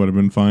Liv. Liv would have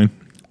been fine.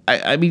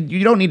 I mean,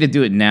 you don't need to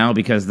do it now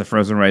because the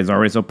Frozen ride is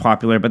already so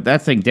popular, but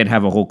that thing did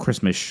have a whole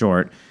Christmas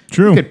short.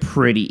 True. You could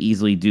pretty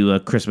easily do a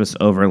Christmas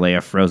overlay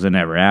of Frozen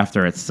Ever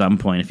After at some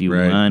point if you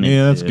Right. wanted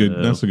Yeah, that's to.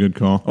 good. That's a good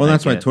call. Well,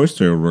 that's why guess. Toy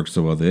Story would work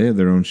so well. They have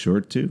their own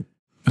short too.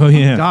 Oh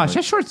yeah, Gosh,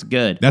 that short's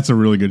good. that's a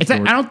really good It's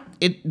short.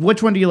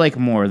 which one do you like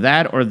more,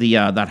 that or the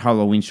that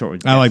Halloween short?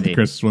 With I like the Jesse?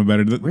 Christmas one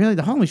better. Really,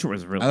 the Halloween short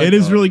was really. like It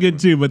is the really good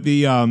too, but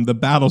the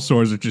battle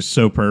swords are just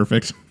so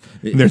perfect.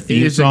 Their It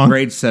theme is song. a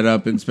great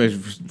setup, and especially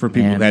for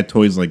people Man. who had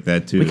toys like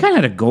that too. We kind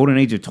of had a golden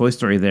age of Toy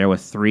Story there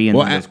with 3 and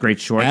those great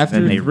shorts. After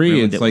and they 3,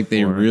 ruined it's it like with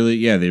they 4.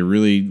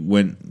 really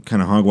went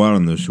kind of hog wild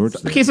on those shorts.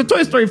 there. Okay, so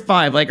Toy Story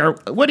 5, like, are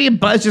Woody and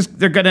Buzz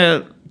they're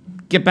gonna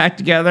get back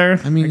together?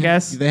 I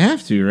guess. they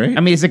have to, right? I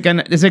mean,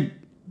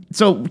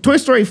 so Toy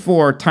Story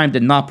 4 time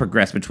did not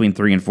progress between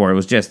 3 and 4. It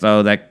was just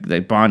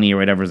that Bonnie or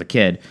whatever is a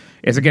kid.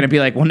 Is it going to be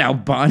like, well, now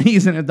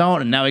Bonnie's an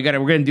adult and now we're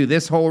going to do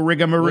this whole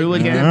rigmarole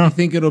again? You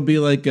think it'll be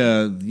like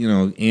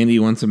Andy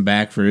wants him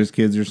back for his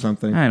kids or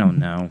something? I don't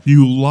know.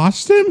 You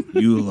lost him?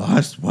 You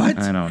lost what?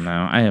 I don't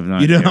know. I have no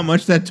You idea. know how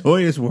much that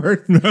toy is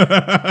worth?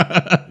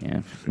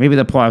 Yeah. Maybe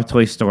the plot of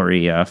Toy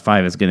Story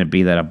 5 is going to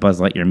be that a Buzz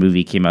Lightyear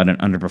movie came out and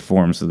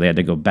underperformed, so they had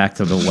to go back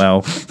to the well.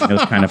 It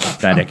was kind of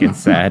pathetic and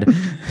sad.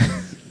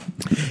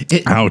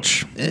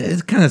 Ouch.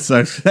 It kind of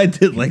sucks. I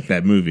did like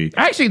that movie.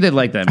 I actually did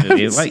like that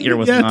movie. haven't seen Lightyear it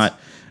was yet. not.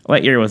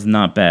 Lightyear was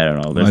not bad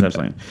at all. There's Not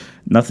absolutely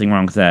nothing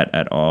wrong with that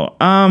at all.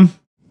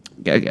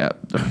 Yeah.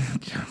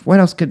 What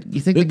else could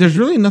you think? There's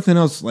really nothing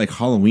else like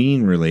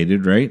Halloween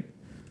related, right?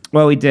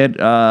 Well, we did.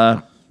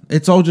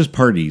 It's all just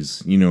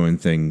parties,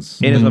 and things.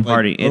 It is a Like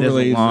party. It is a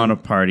overlays lot and-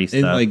 of party And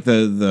stuff. like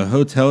the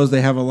hotels,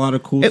 they have a lot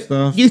of cool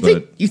stuff. You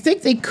but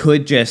think they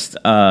could just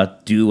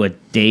do a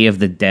Day of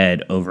the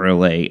Dead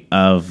overlay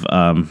of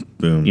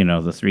Boom.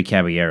 the Three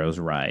Caballeros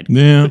ride?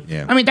 Yeah.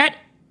 Yeah. I mean that.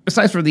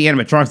 Besides for the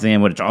animatronics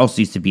thing, which also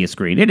used to be a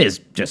screen, it is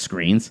just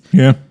screens.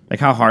 Yeah. Like,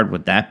 how hard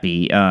would that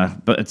be?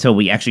 But until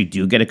we actually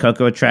do get a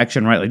Coco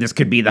attraction, right? Like, this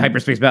could be the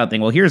Hyperspace Mountain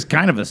thing. Well, here's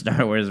kind of a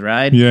Star Wars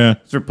ride. Yeah.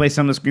 Let's replace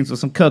some of the screens with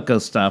some Coco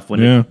stuff. When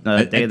Yeah. Day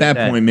at of the that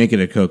Dead. point, make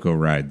it a Coco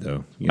ride,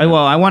 though. I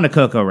want a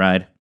Coco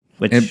ride.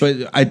 Which,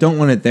 But I don't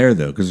want it there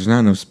though, because there's not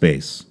enough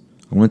space.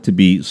 I want it to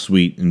be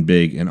sweet and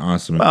big and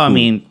awesome. And well, I cool.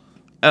 mean,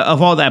 of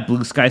all that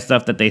Blue Sky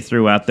stuff that they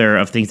threw out there,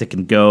 of things that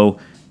can go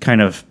kind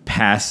of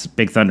past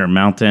Big Thunder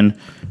Mountain,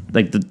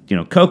 like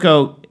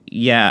Coco.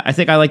 Yeah, I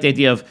think I like the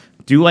idea of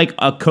do like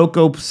a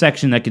Coco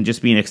section that can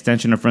just be an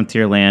extension of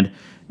Frontierland,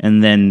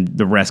 and then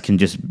the rest can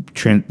just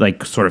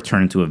sort of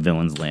turn into a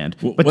villain's land.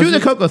 But do the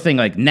Coco thing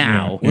like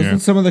now.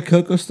 wasn't some of the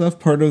Coco stuff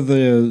part of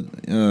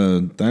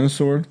the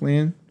dinosaur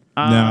land?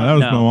 No, that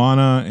was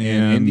Moana and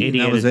Indiana,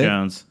 Indiana that was it?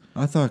 Jones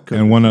I thought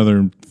Coco. and one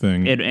other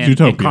thing. and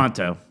Zootopia.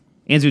 Encanto.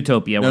 And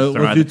Zootopia No, was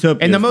thrown out. Zootopia And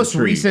the is the most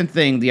tree. recent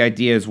thing, the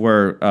ideas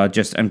were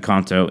just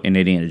Encanto and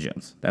Indiana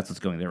Jones. That's what's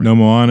going there. No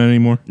Moana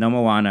anymore. No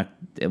Moana.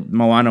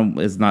 Moana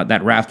is not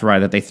that raft ride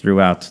that they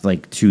threw out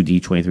like 2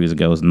 D23s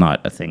ago is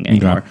not a thing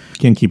anymore. Okay.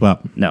 Can't keep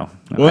up. No.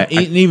 Well, I-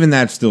 and even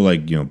that's still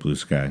like Blue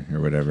Sky or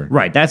whatever.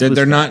 Right, that's they're, Blue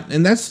they're Sky. not,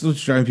 and that's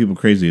what's driving people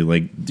crazy.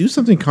 Like, do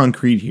something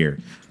concrete here.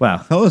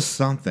 well, Tell us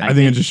something. I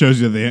think it just shows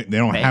you that they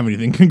don't have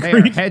anything they are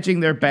concrete. hedging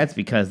their bets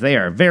because they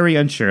are very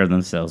unsure of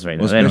themselves right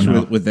now. Well, They don't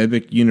especially know. with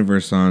Epic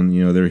Universe on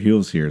their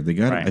heels here, they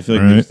got. Right. I feel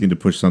like Right. they just need to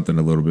push something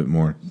a little bit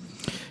more.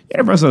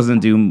 Universal doesn't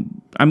do.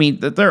 I mean,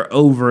 their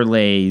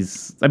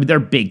overlays. I mean, their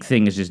big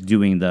thing is just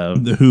doing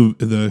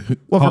the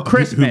well for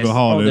Christmas, Hoover all the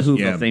holidays.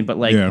 Hoover Yeah. thing. But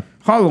like Yeah.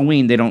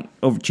 Halloween, they don't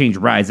change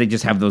rides. They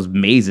just have those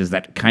mazes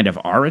that kind of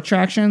are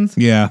attractions.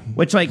 Yeah,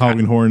 Which, like,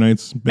 Halloween Horror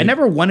Nights. I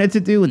never wanted to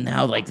do, and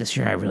now like this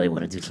year, I really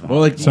want to do some. Well,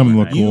 like Some of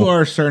them look you cool.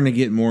 are starting to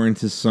get more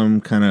into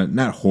some kind of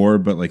not horror,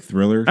 but like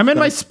thriller. I'm in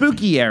my stuff.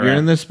 spooky era. You're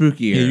in the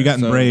spooky Yeah, era. you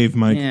gotten so- brave,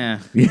 Mike. Yeah.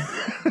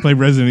 Play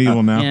Resident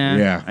Evil now. Yeah,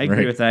 Yeah, I agree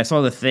right. with that. I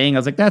saw The Thing. I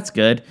was like, that's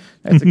good.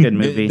 That's a good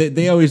movie.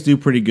 They always do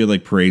pretty good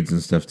like parades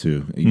and stuff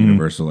too at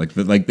Universal.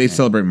 Like they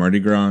celebrate Mardi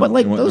Gras. but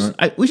like and those,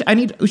 whatnot.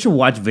 we should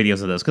watch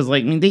videos of those because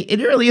like I mean, it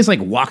really is like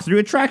walk-through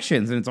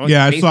attractions and it's all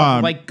Yeah, I based saw-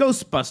 off, like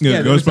Ghostbusters.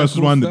 Yeah, there was some Ghostbusters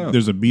cool one. stuff.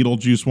 There's a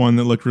Beetlejuice one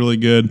that looked really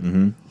good.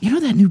 You know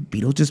that new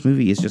Beetlejuice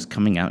movie is just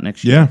coming out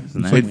next year. Yeah, Isn't it's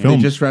that like weird? They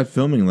filmed. just wrapped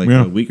filming like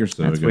Yeah. a week or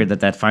so That's ago. weird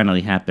that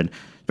finally happened.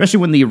 Especially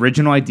when the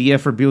original idea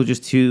for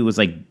Beetlejuice 2 was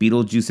like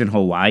Beetlejuice in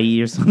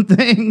Hawaii or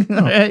something.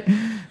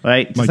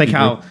 Right? Just Like like you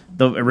how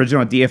the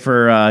original idea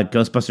for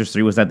Ghostbusters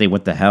 3 was that they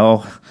went to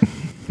hell.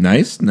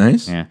 Nice.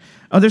 Yeah.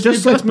 Oh, there's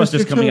Just just like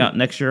Ghostbusters Mr. coming Toad. out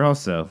next year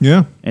also.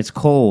 Yeah, It's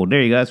cold.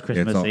 There you go. It's Yeah,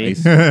 it's all Christmassy.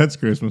 ice. that's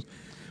Christmas.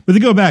 But to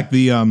go back,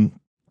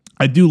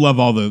 I do love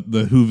all the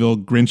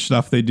Whoville Grinch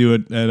stuff they do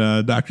at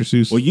Dr.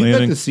 Seuss Well, you got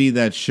Landing. to see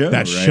that show. That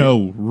right?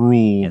 show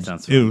ruled. Yeah, it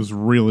sounds it fun. was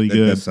really That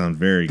good. does sound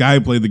very. Guy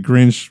who played the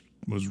Grinch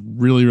was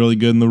really, really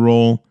good in the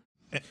role.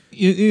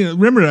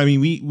 Remember, I mean,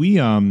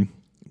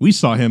 we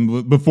saw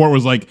him before it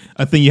was like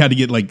a thing you had to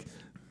get like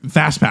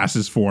fast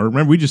passes for.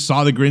 Remember, we just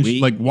saw the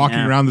Grinch like walking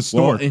yeah. around the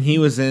store. Well, and he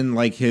was in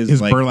like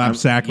his like, burlap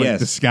sack, like,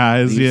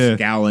 disguise, he was yeah.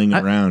 scowling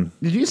around.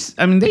 Did you?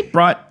 I mean, they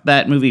brought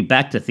that movie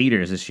back to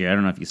theaters this year. I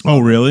don't know if you. Saw Oh,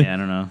 it. really? Yeah, I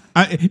don't know.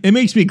 It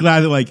makes me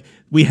glad that like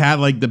we had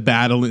like the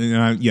bad,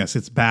 yes,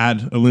 it's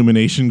bad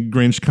Illumination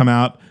Grinch come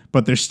out,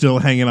 but they're still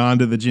hanging on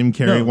to the Jim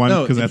Carrey one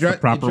because that's the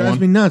proper It drives one.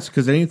 me nuts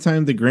because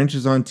anytime the Grinch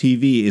is on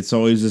TV, it's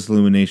always this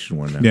Illumination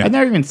one. Now. Yeah. I've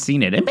never even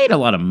seen it. It made a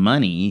lot of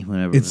money.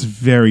 Whenever It's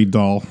very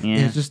dull. yeah.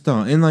 Yeah, just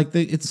don't. And like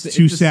it's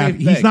Too it's a sad. safe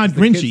He's bet, not 'cause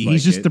the kids Grinchy. like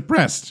He's just it.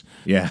 depressed.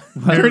 Yeah,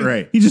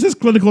 right. He just has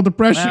clinical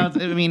depression. Well,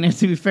 I mean,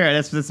 to be fair,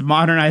 that's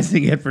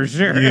modernizing it for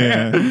sure.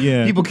 Yeah,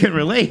 yeah. People can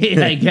relate.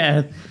 I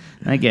guess.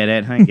 I get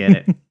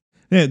it.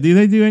 Yeah, do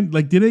they do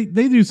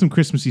they do some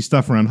Christmassy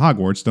stuff around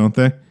Hogwarts, don't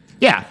they?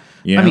 Yeah.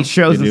 Yeah, I mean,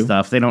 shows they and do.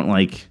 stuff. They don't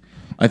like.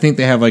 I think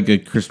they have like a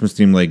Christmas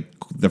theme, like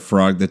the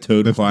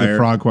Toad The Choir.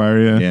 Frog Choir,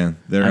 yeah. Yeah,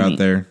 they're I out mean,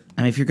 there.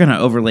 I mean, if you're gonna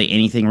overlay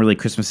anything really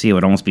Christmassy, it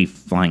would almost be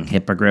Flying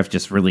Hippogriff.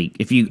 Just really,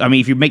 if you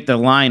make the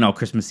line all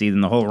Christmassy,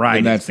 then the whole ride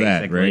And that's is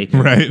that, basically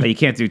right? Right. But you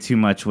can't do too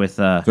much with.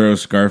 Throw a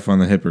scarf on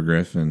the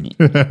hippogriff and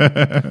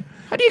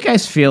How do you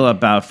guys feel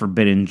about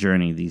Forbidden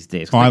Journey these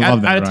days? 'Cause, Oh, I like,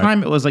 love that At a ride.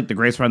 time, it was like the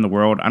greatest ride in the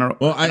world. I don't.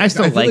 well, I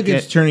still feel like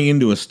it's it. turning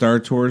into a Star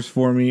Tours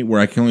for me,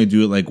 where I can only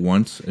do it like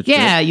once. a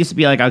Yeah, trip. it used to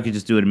be like I could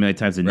just do it a million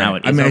times, and now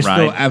it I is mean, I a still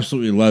ride.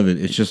 absolutely love it.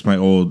 It's just my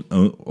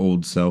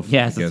old self.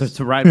 Yeah, I it's guess.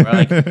 a ride where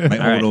like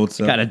My old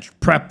self. Gotta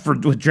prep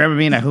with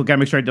Dramamine. I gotta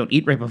make sure I don't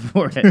eat right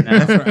before it.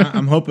 Now.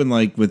 I'm hoping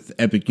like with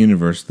Epic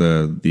Universe,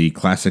 the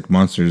classic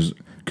Monsters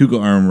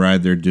Kuga Arm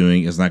ride they're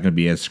doing is not going to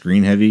be as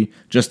screen heavy,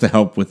 just to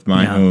help with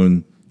my Yeah.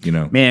 own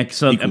Man,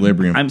 so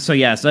equilibrium. So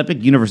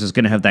Epic Universe is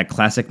going to have that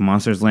classic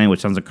Monsters Land, which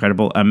sounds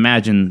incredible.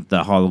 Imagine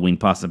the Halloween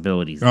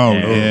possibilities. Oh,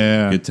 there.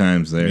 yeah. Good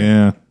times there.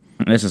 Yeah.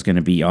 This is going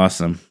to be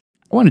awesome.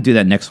 I want to do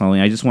that next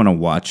Halloween. I just want to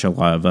watch a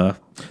lot of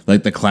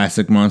Like the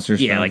classic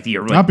monsters. like the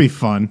That'd be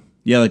fun.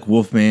 Yeah, like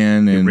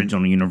Wolfman and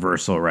original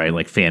Universal, right?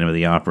 Like Phantom of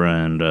the Opera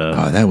and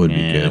that would be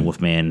good.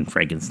 Wolfman,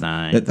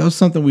 Frankenstein. that was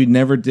something we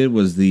never did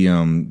was the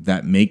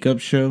that makeup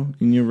show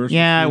in Universal.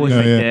 Yeah, I wish Oh,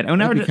 I yeah. did.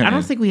 I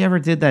don't think we ever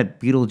did that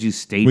Beetlejuice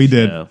stage We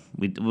did. show.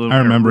 We I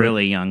remember were it.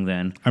 really young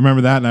then. I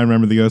remember that, and I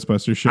remember the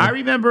Ghostbusters show. I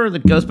remember the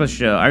Ghostbusters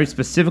show. I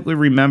specifically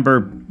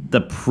remember the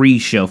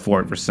pre-show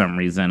for it for some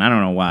reason. I don't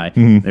know why.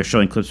 They're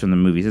showing clips from the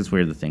movies. It's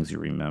weird the things you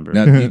remember.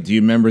 Now, do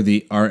you remember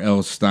the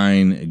R.L.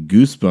 Stein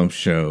Goosebumps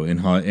show in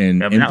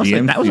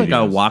MGM that was like a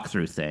Studios?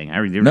 walkthrough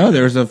thing. No,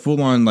 there was a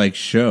full-on like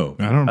show.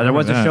 I don't remember there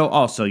was that. a show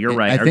also. You're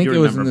right. I think do it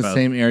was in remember the both.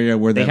 same area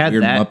where They that had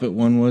weird that, Muppet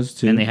one was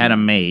too. And they had a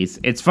maze.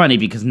 It's funny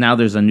because now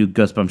there's a new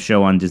Goosebumps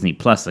show on Disney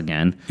Plus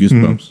again.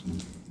 Goosebumps.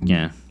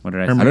 Yeah. What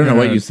did I I say? don't know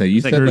what you say. You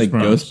It's like said like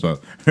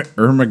Goosebumps. Ghostbumps.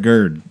 Irma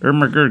Gerd.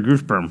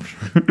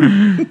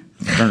 Goosebumps.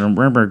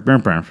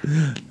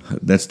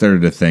 That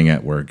started a thing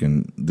at work,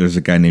 and there's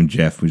a guy named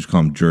Jeff. We just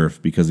call him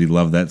Jerf because he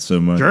loved that so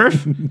much.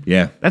 Jerf?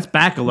 Yeah. That's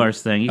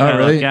Bacalar's thing. You Oh, gotta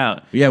really? look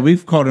out. Yeah,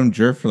 we've called him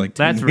Jerf for like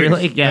 10 That's years.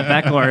 really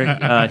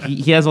Bacalar.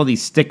 He has all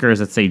these stickers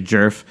that say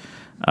Jerf.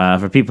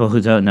 For people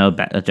who don't know,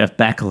 Jeff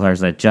Bacalar is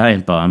that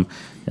giant bomb.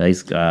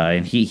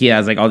 And he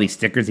has like all these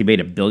stickers. He made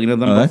 1 billion of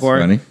them Oh, that's before.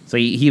 funny. So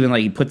he even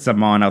like he puts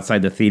them on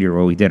outside the theater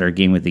where we did our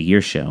Game of the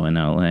Year show in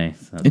LA.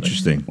 So,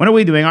 Interesting. when are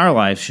we doing our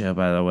live show,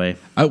 by the way?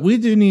 We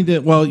do need to.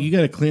 Well, you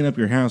got to clean up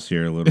your house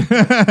here a little.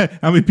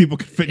 How many people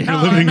could fit in your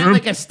I living meant room?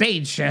 like a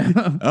stage show.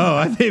 Oh,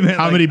 I think meant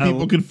How like many a-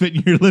 people could fit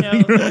in your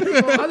living room?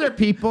 Other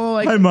people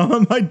like My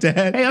mom, my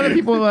dad. hey, other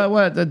people,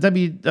 what the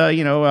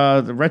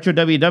the retro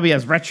WW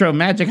has retro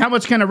magic. How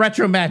much can a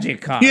retro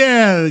magic cost?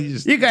 Yeah,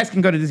 You guys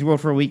can go to Disney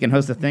World for a week and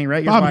host a thing,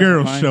 right? Your Bob wife Garrett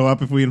and will mine. show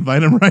up if we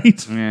invite him,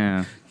 right?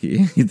 Yeah,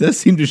 He does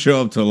seem to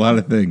show up to a lot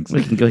of things.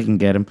 we can go. We can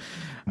get him.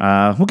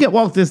 We'll get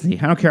Walt Disney.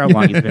 I don't care how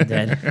long he's been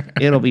dead.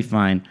 It'll be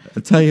fine.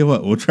 I'll tell you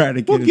what, we'll try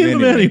to get We'll him get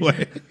him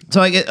anyway.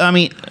 So I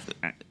mean,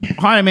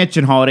 Haunted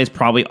Mansion Holiday is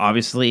probably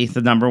obviously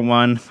the number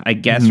one. I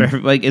guess. Mm-hmm.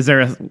 Right? Like, is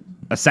there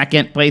a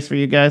second place for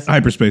you guys?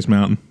 Hyperspace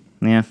Mountain.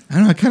 Yeah, I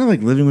don't know. I kind of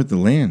like living with the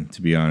land,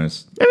 to be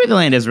honest. maybe the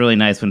land is really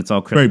nice when it's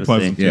all Very Christmas.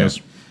 pleasant. Yeah. Yes.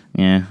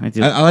 Yeah, I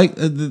do. I like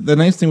the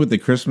nice thing with the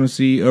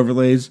Christmassy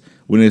overlays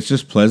when it's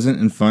just pleasant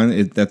and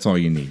fun. That's all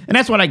you need. and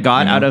that's what I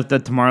got out of the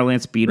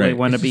Tomorrowland Speedway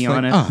one, to It's be just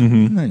like, honest. oh,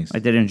 nice. I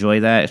did enjoy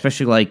that,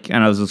 especially like,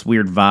 and it was this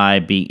weird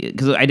vibe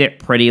because I did it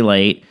pretty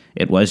late.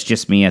 It was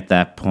just me at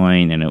that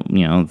point, and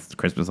the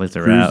Christmas lights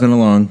are out. Cruising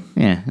along.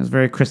 Yeah, it was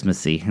very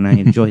Christmassy, and I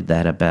enjoyed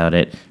that about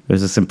it.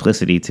 There's a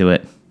simplicity to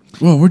it.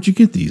 Well, where'd you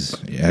get these,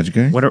 Edge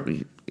guy? What are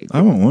I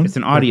want one. It's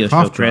an audio show,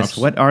 cough Chris. drops.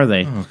 What are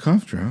they? Oh,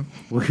 cough drop.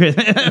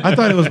 I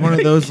thought it was one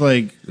of those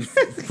like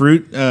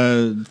fruit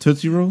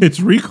Tootsie Rolls. It's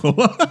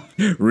Ricola.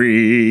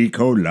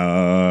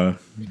 Ricola.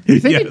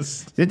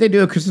 Yes. Did they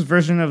do a Christmas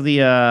version of the?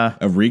 A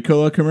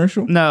Ricola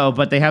commercial? No,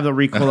 but they have the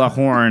Ricola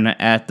horn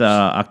at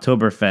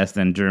Oktoberfest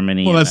in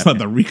Germany. Well, that's not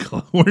the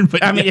Ricola horn,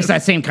 but I mean, it's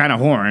that same kind of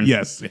horn.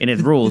 Yes. and it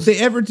rules. Did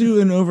they ever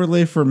do an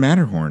overlay for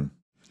Matterhorn?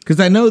 Because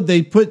I know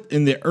they put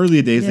in the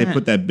early days they Yeah.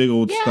 put that big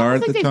old Yeah, star I at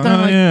don't the think top. they've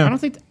done, like, yeah. I don't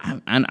think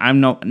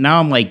I'm no. Now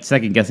I'm like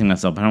second guessing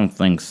myself. I don't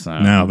think so.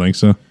 No, I don't think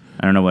so.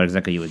 I don't know what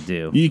exactly you would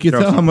do. You can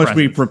Throw tell some how much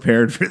we presents.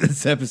 prepared for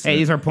this episode. Hey,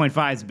 these are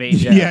 0.5s, babe.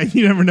 Yeah,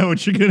 you never know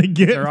what you're gonna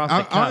get. They're off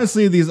the cuff.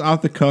 Honestly, these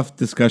off the cuff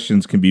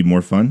discussions can be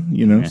more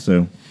fun,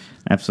 So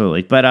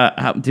Absolutely.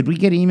 But did we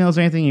get emails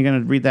or anything? You're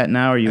going to read that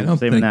now, or are you I don't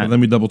saving think. that? But let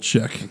me double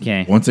check.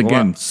 Okay. once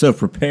again, Well, so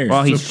prepared.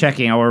 while he's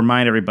checking, I'll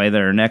remind everybody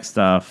that our next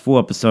full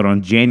episode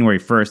on January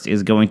 1st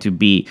is going to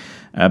be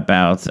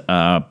about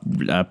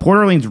Port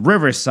Orleans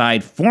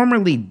Riverside,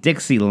 formerly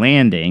Dixie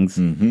Landings.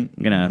 We're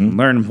going to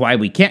learn why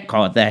we can't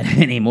call it that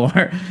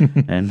anymore.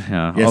 And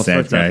all yes, that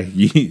sorts guy. of...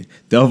 You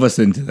delve us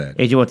into that.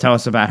 AJ will tell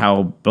us about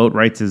how boat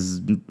rights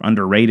is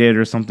underrated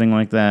or something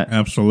like that.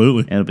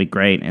 Absolutely. It'll be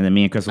great. And then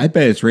me and Chris will... I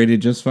bet it's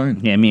rated just fine.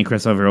 Yeah, me and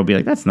Chris over will be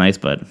like, that's nice,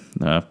 but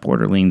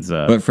Port Orleans...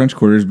 But French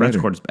Quarter's French better.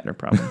 Quarter's better,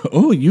 probably.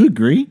 Oh, you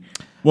agree?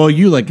 Well,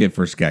 you like it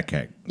for Scat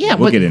Cat. Yeah,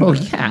 we'll get into oh,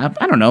 it. yeah.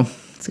 I don't know.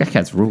 Sky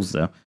Cat's rules,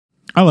 though.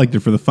 I liked it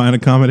for the fine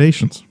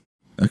accommodations.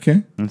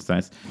 Okay. That's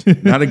nice.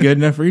 Not a good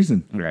enough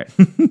reason. Right.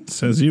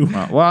 Says you.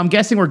 Well, I'm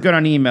guessing we're good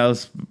on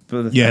emails.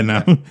 For the Yeah,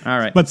 no. All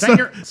right. But Send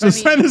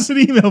send us an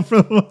email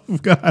for the love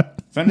of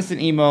God. Send us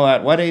an email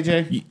at what,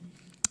 AJ?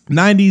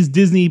 90s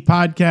Disney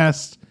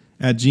Podcast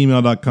at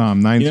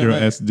gmail.com. 90s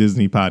Yeah,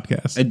 Disney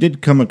Podcast. I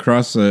did come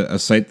across a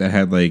site that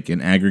had like an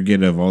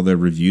aggregate of all the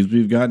reviews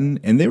we've gotten,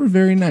 and they were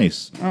very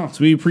nice. Oh.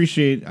 So I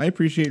appreciate.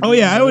 Oh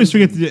yeah, I always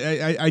forget to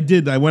do. I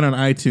did. I went on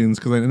iTunes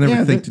because I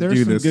never think to there's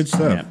do some this. good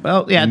stuff. Yeah.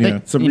 Well, yeah. Yeah.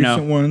 Some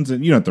recent ones,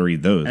 and you don't have to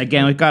read those.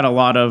 Again, we've got a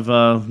lot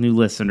of new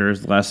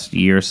listeners last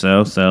year or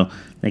so. So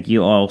thank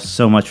you all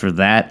so much for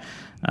that.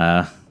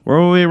 Where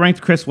were we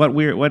ranked, Chris? What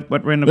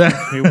random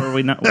country were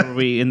we not? Were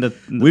we in the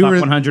We top were-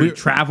 100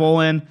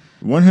 travel in?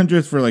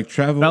 100th for like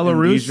travel and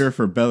Belarus? leisure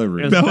for Belarus.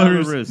 It was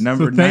Belarus.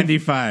 Number So thank-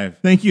 95.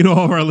 Thank you to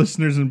all of our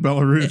listeners in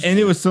Belarus. And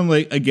it was some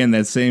like again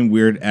that same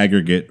weird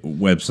aggregate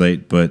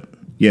website, but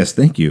yes,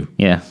 thank you.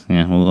 Yeah,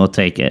 we'll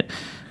take it.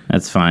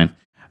 That's fine.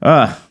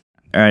 All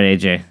right,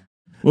 AJ.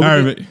 Well, All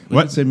we right, could- but we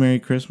what- could say Merry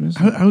Christmas.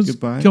 I was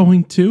Goodbye.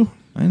 going to.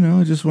 I know.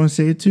 I just want to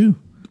say it too,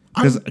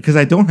 because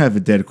I don't have a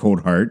dead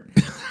cold heart.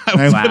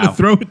 I was Wow. going to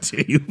throw it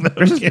to you. But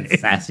Chris has been okay.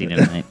 sassy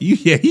tonight.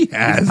 Yeah, he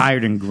has.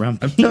 Tired and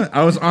grumpy.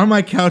 I was on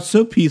my couch,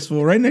 so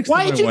peaceful, right next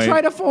Why to my did you wife.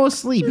 try to fall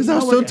asleep? Because I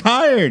was so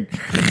tired.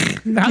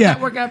 How'd Yeah.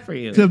 that work out for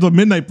you? Except the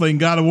midnight playing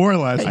God of War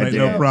last night,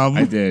 no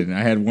problem. I did. I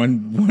had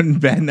one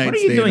bad night. What are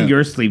you staying doing up.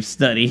 your sleep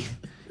study?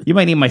 You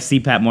might need my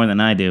CPAP more than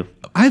I do.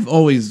 I've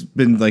always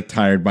been like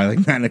tired by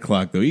like 9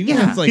 o'clock though. Even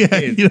when it's like Yeah,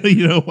 kids.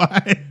 you know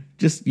why?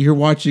 Just you're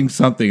watching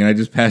something and I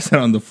just pass out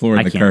on the floor I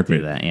on the can't carpet.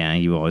 do that. Yeah,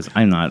 you always.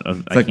 I'm not.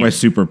 It's like my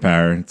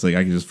superpower. It's like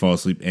I can just fall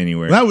asleep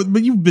anywhere.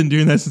 But you've been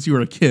doing that since you were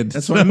a kid.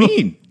 That's what I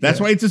mean. That's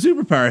why it's a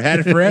superpower. I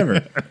had it forever.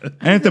 I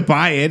didn't have to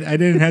buy it. I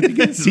didn't have to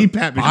get a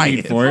CPAP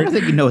machine for I don't it.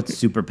 think you know what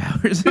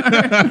superpowers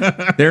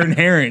are. They're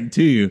inherent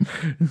to you.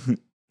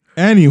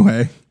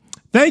 Anyway,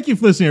 thank you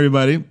for listening,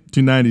 everybody,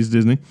 to 90s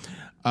Disney.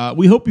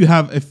 We hope you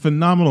have a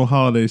phenomenal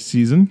holiday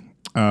season,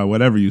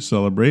 whatever you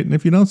celebrate. And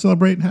if you don't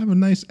celebrate, have a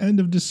nice end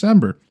of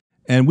December.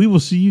 And we will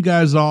see you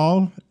guys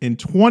all in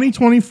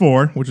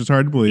 2024, which is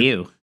hard to believe,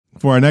 You.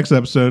 for our next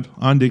episode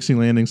on Dixie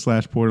Landing /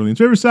 Port Orleans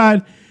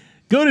Riverside.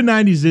 Go to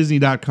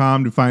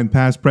 90sdisney.com to find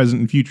past, present,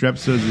 and future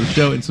episodes of the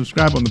show and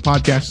subscribe on the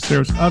podcast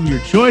service of your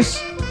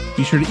choice.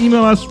 Be sure to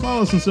email us,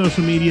 follow us on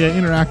social media,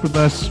 interact with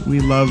us.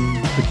 We love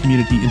the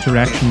community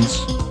interactions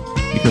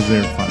because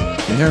they're fun.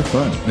 They are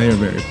fun. They are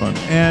very fun.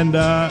 And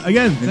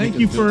again, thank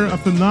you for a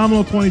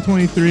phenomenal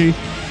 2023.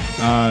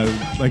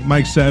 Like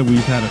Mike said,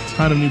 we've had a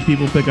ton of new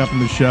people pick up in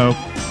the show.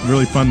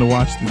 Really fun to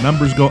watch the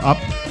numbers go up.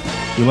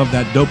 We love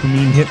that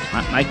dopamine hit.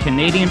 My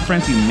Canadian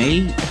friends, you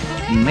may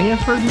have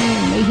heard me,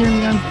 you may hear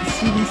me on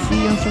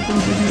CBC on something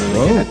Disney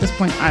related at this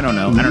point. I don't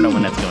know. I don't know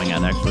when that's going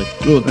on actually.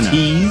 Little Who knows?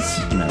 tease.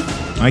 Who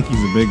knows?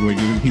 Mikey's a big wig.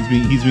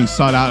 He's being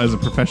sought out as a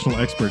professional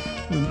expert.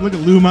 Look at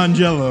Lou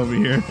Mangello over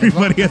here.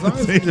 Everybody at As the long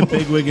as it's a table.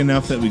 big wig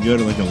enough that we go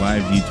to like a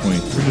live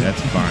D23,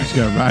 that's fine. Just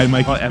gotta ride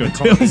Mikey's I've been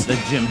calling coattails. it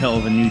the Jim Hill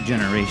of a new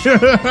generation.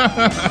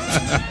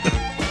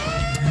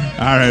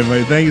 All right,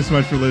 everybody. Thank you so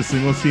much for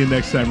listening. We'll see you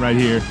next time right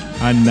here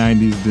on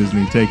 90s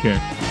Disney. Take care.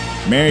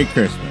 Merry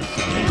Christmas.